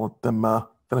 I'll let them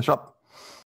finish up.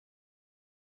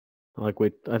 I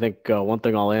think one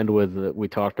thing I'll end with that we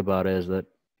talked about is that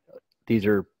these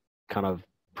are kind of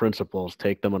principles,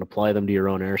 take them and apply them to your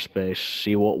own airspace,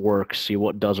 see what works, see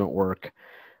what doesn't work.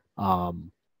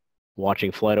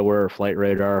 Watching FlightAware or Flight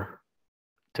Radar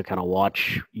to kind of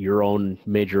watch your own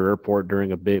major airport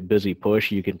during a big busy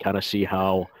push, you can kind of see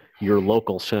how your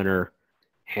local center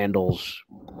handles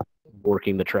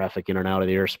working the traffic in and out of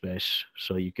the airspace.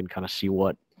 So you can kind of see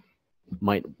what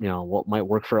might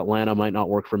work for Atlanta, might not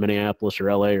work for Minneapolis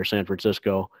or LA or San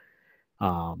Francisco.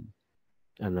 And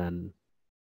then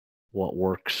what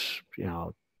works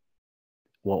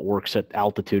at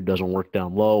altitude doesn't work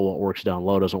down low. What works down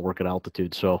low doesn't work at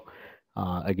altitude. So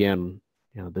again,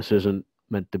 this isn't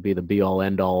meant to be the be all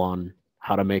end all on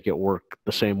how to make it work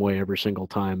the same way every single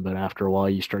time. But after a while,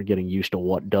 you start getting used to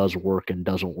what does work and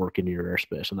doesn't work in your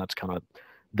airspace. And that's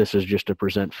this is just to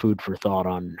present food for thought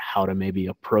on how to maybe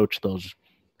approach those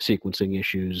sequencing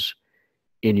issues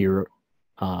in your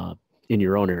own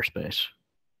airspace.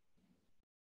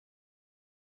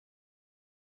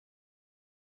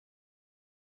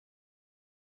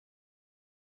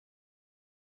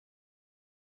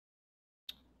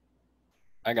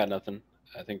 I got nothing.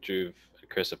 I think Dhruv and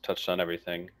Chris have touched on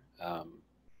everything.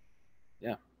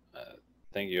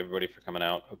 Thank you everybody for coming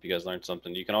out. Hope you guys learned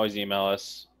something. You can always email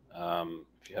us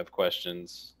if you have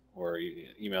questions, or you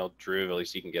email Dhruv. At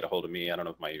least he can get a hold of me. I don't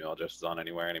know if my email address is on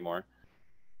anywhere anymore.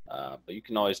 But you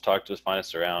can always talk to us, find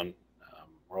us around.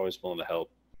 We're always willing to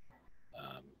help.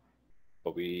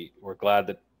 But we're glad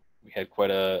that we had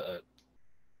quite a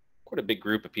big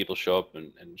group of people show up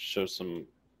and show some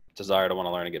desire to want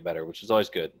to learn and get better, which is always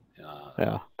good.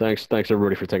 Yeah. Thanks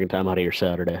everybody for taking time out of your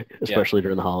Saturday, especially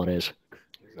during the holidays.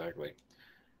 Exactly.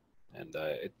 And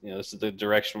this is the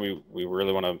direction we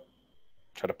really want to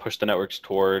try to push the networks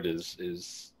toward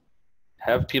is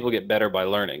have people get better by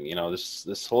learning.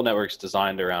 This whole network's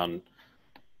designed around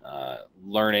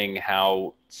learning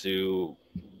how to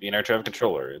be an air traffic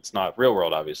controller. It's not real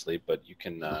world, obviously, but you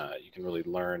can really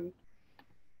learn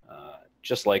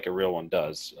just like a real one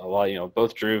does. A lot,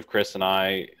 both Dhruv, Chris, and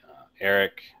I,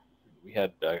 Eric, we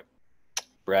had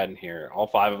Brad in here. All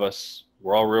 5 of us,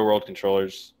 we're all real world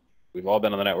controllers. We've all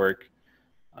been on the network.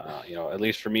 At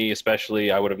least for me,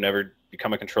 especially, I would have never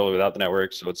become a controller without the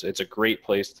network. So it's a great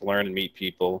place to learn and meet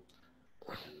people.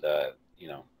 And I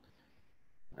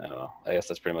don't know. I guess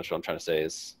that's pretty much what I'm trying to say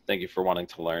is thank you for wanting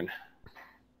to learn.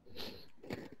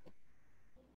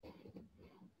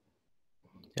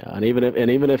 Yeah, and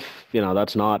even if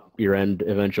that's not your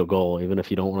eventual goal, even if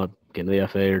you don't want to get into the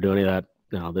FA or do any of that,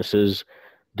 this is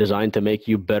designed to make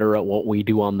you better at what we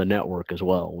do on the network as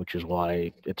well, which is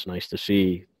why it's nice to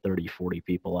see 30, 40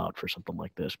 people out for something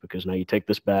like this, because now you take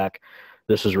this back,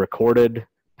 this is recorded,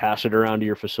 pass it around to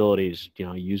your facilities,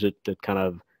 use it to kind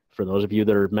of, for those of you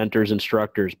that are mentors,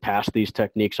 instructors, pass these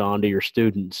techniques on to your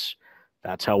students.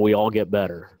 That's how we all get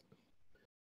better.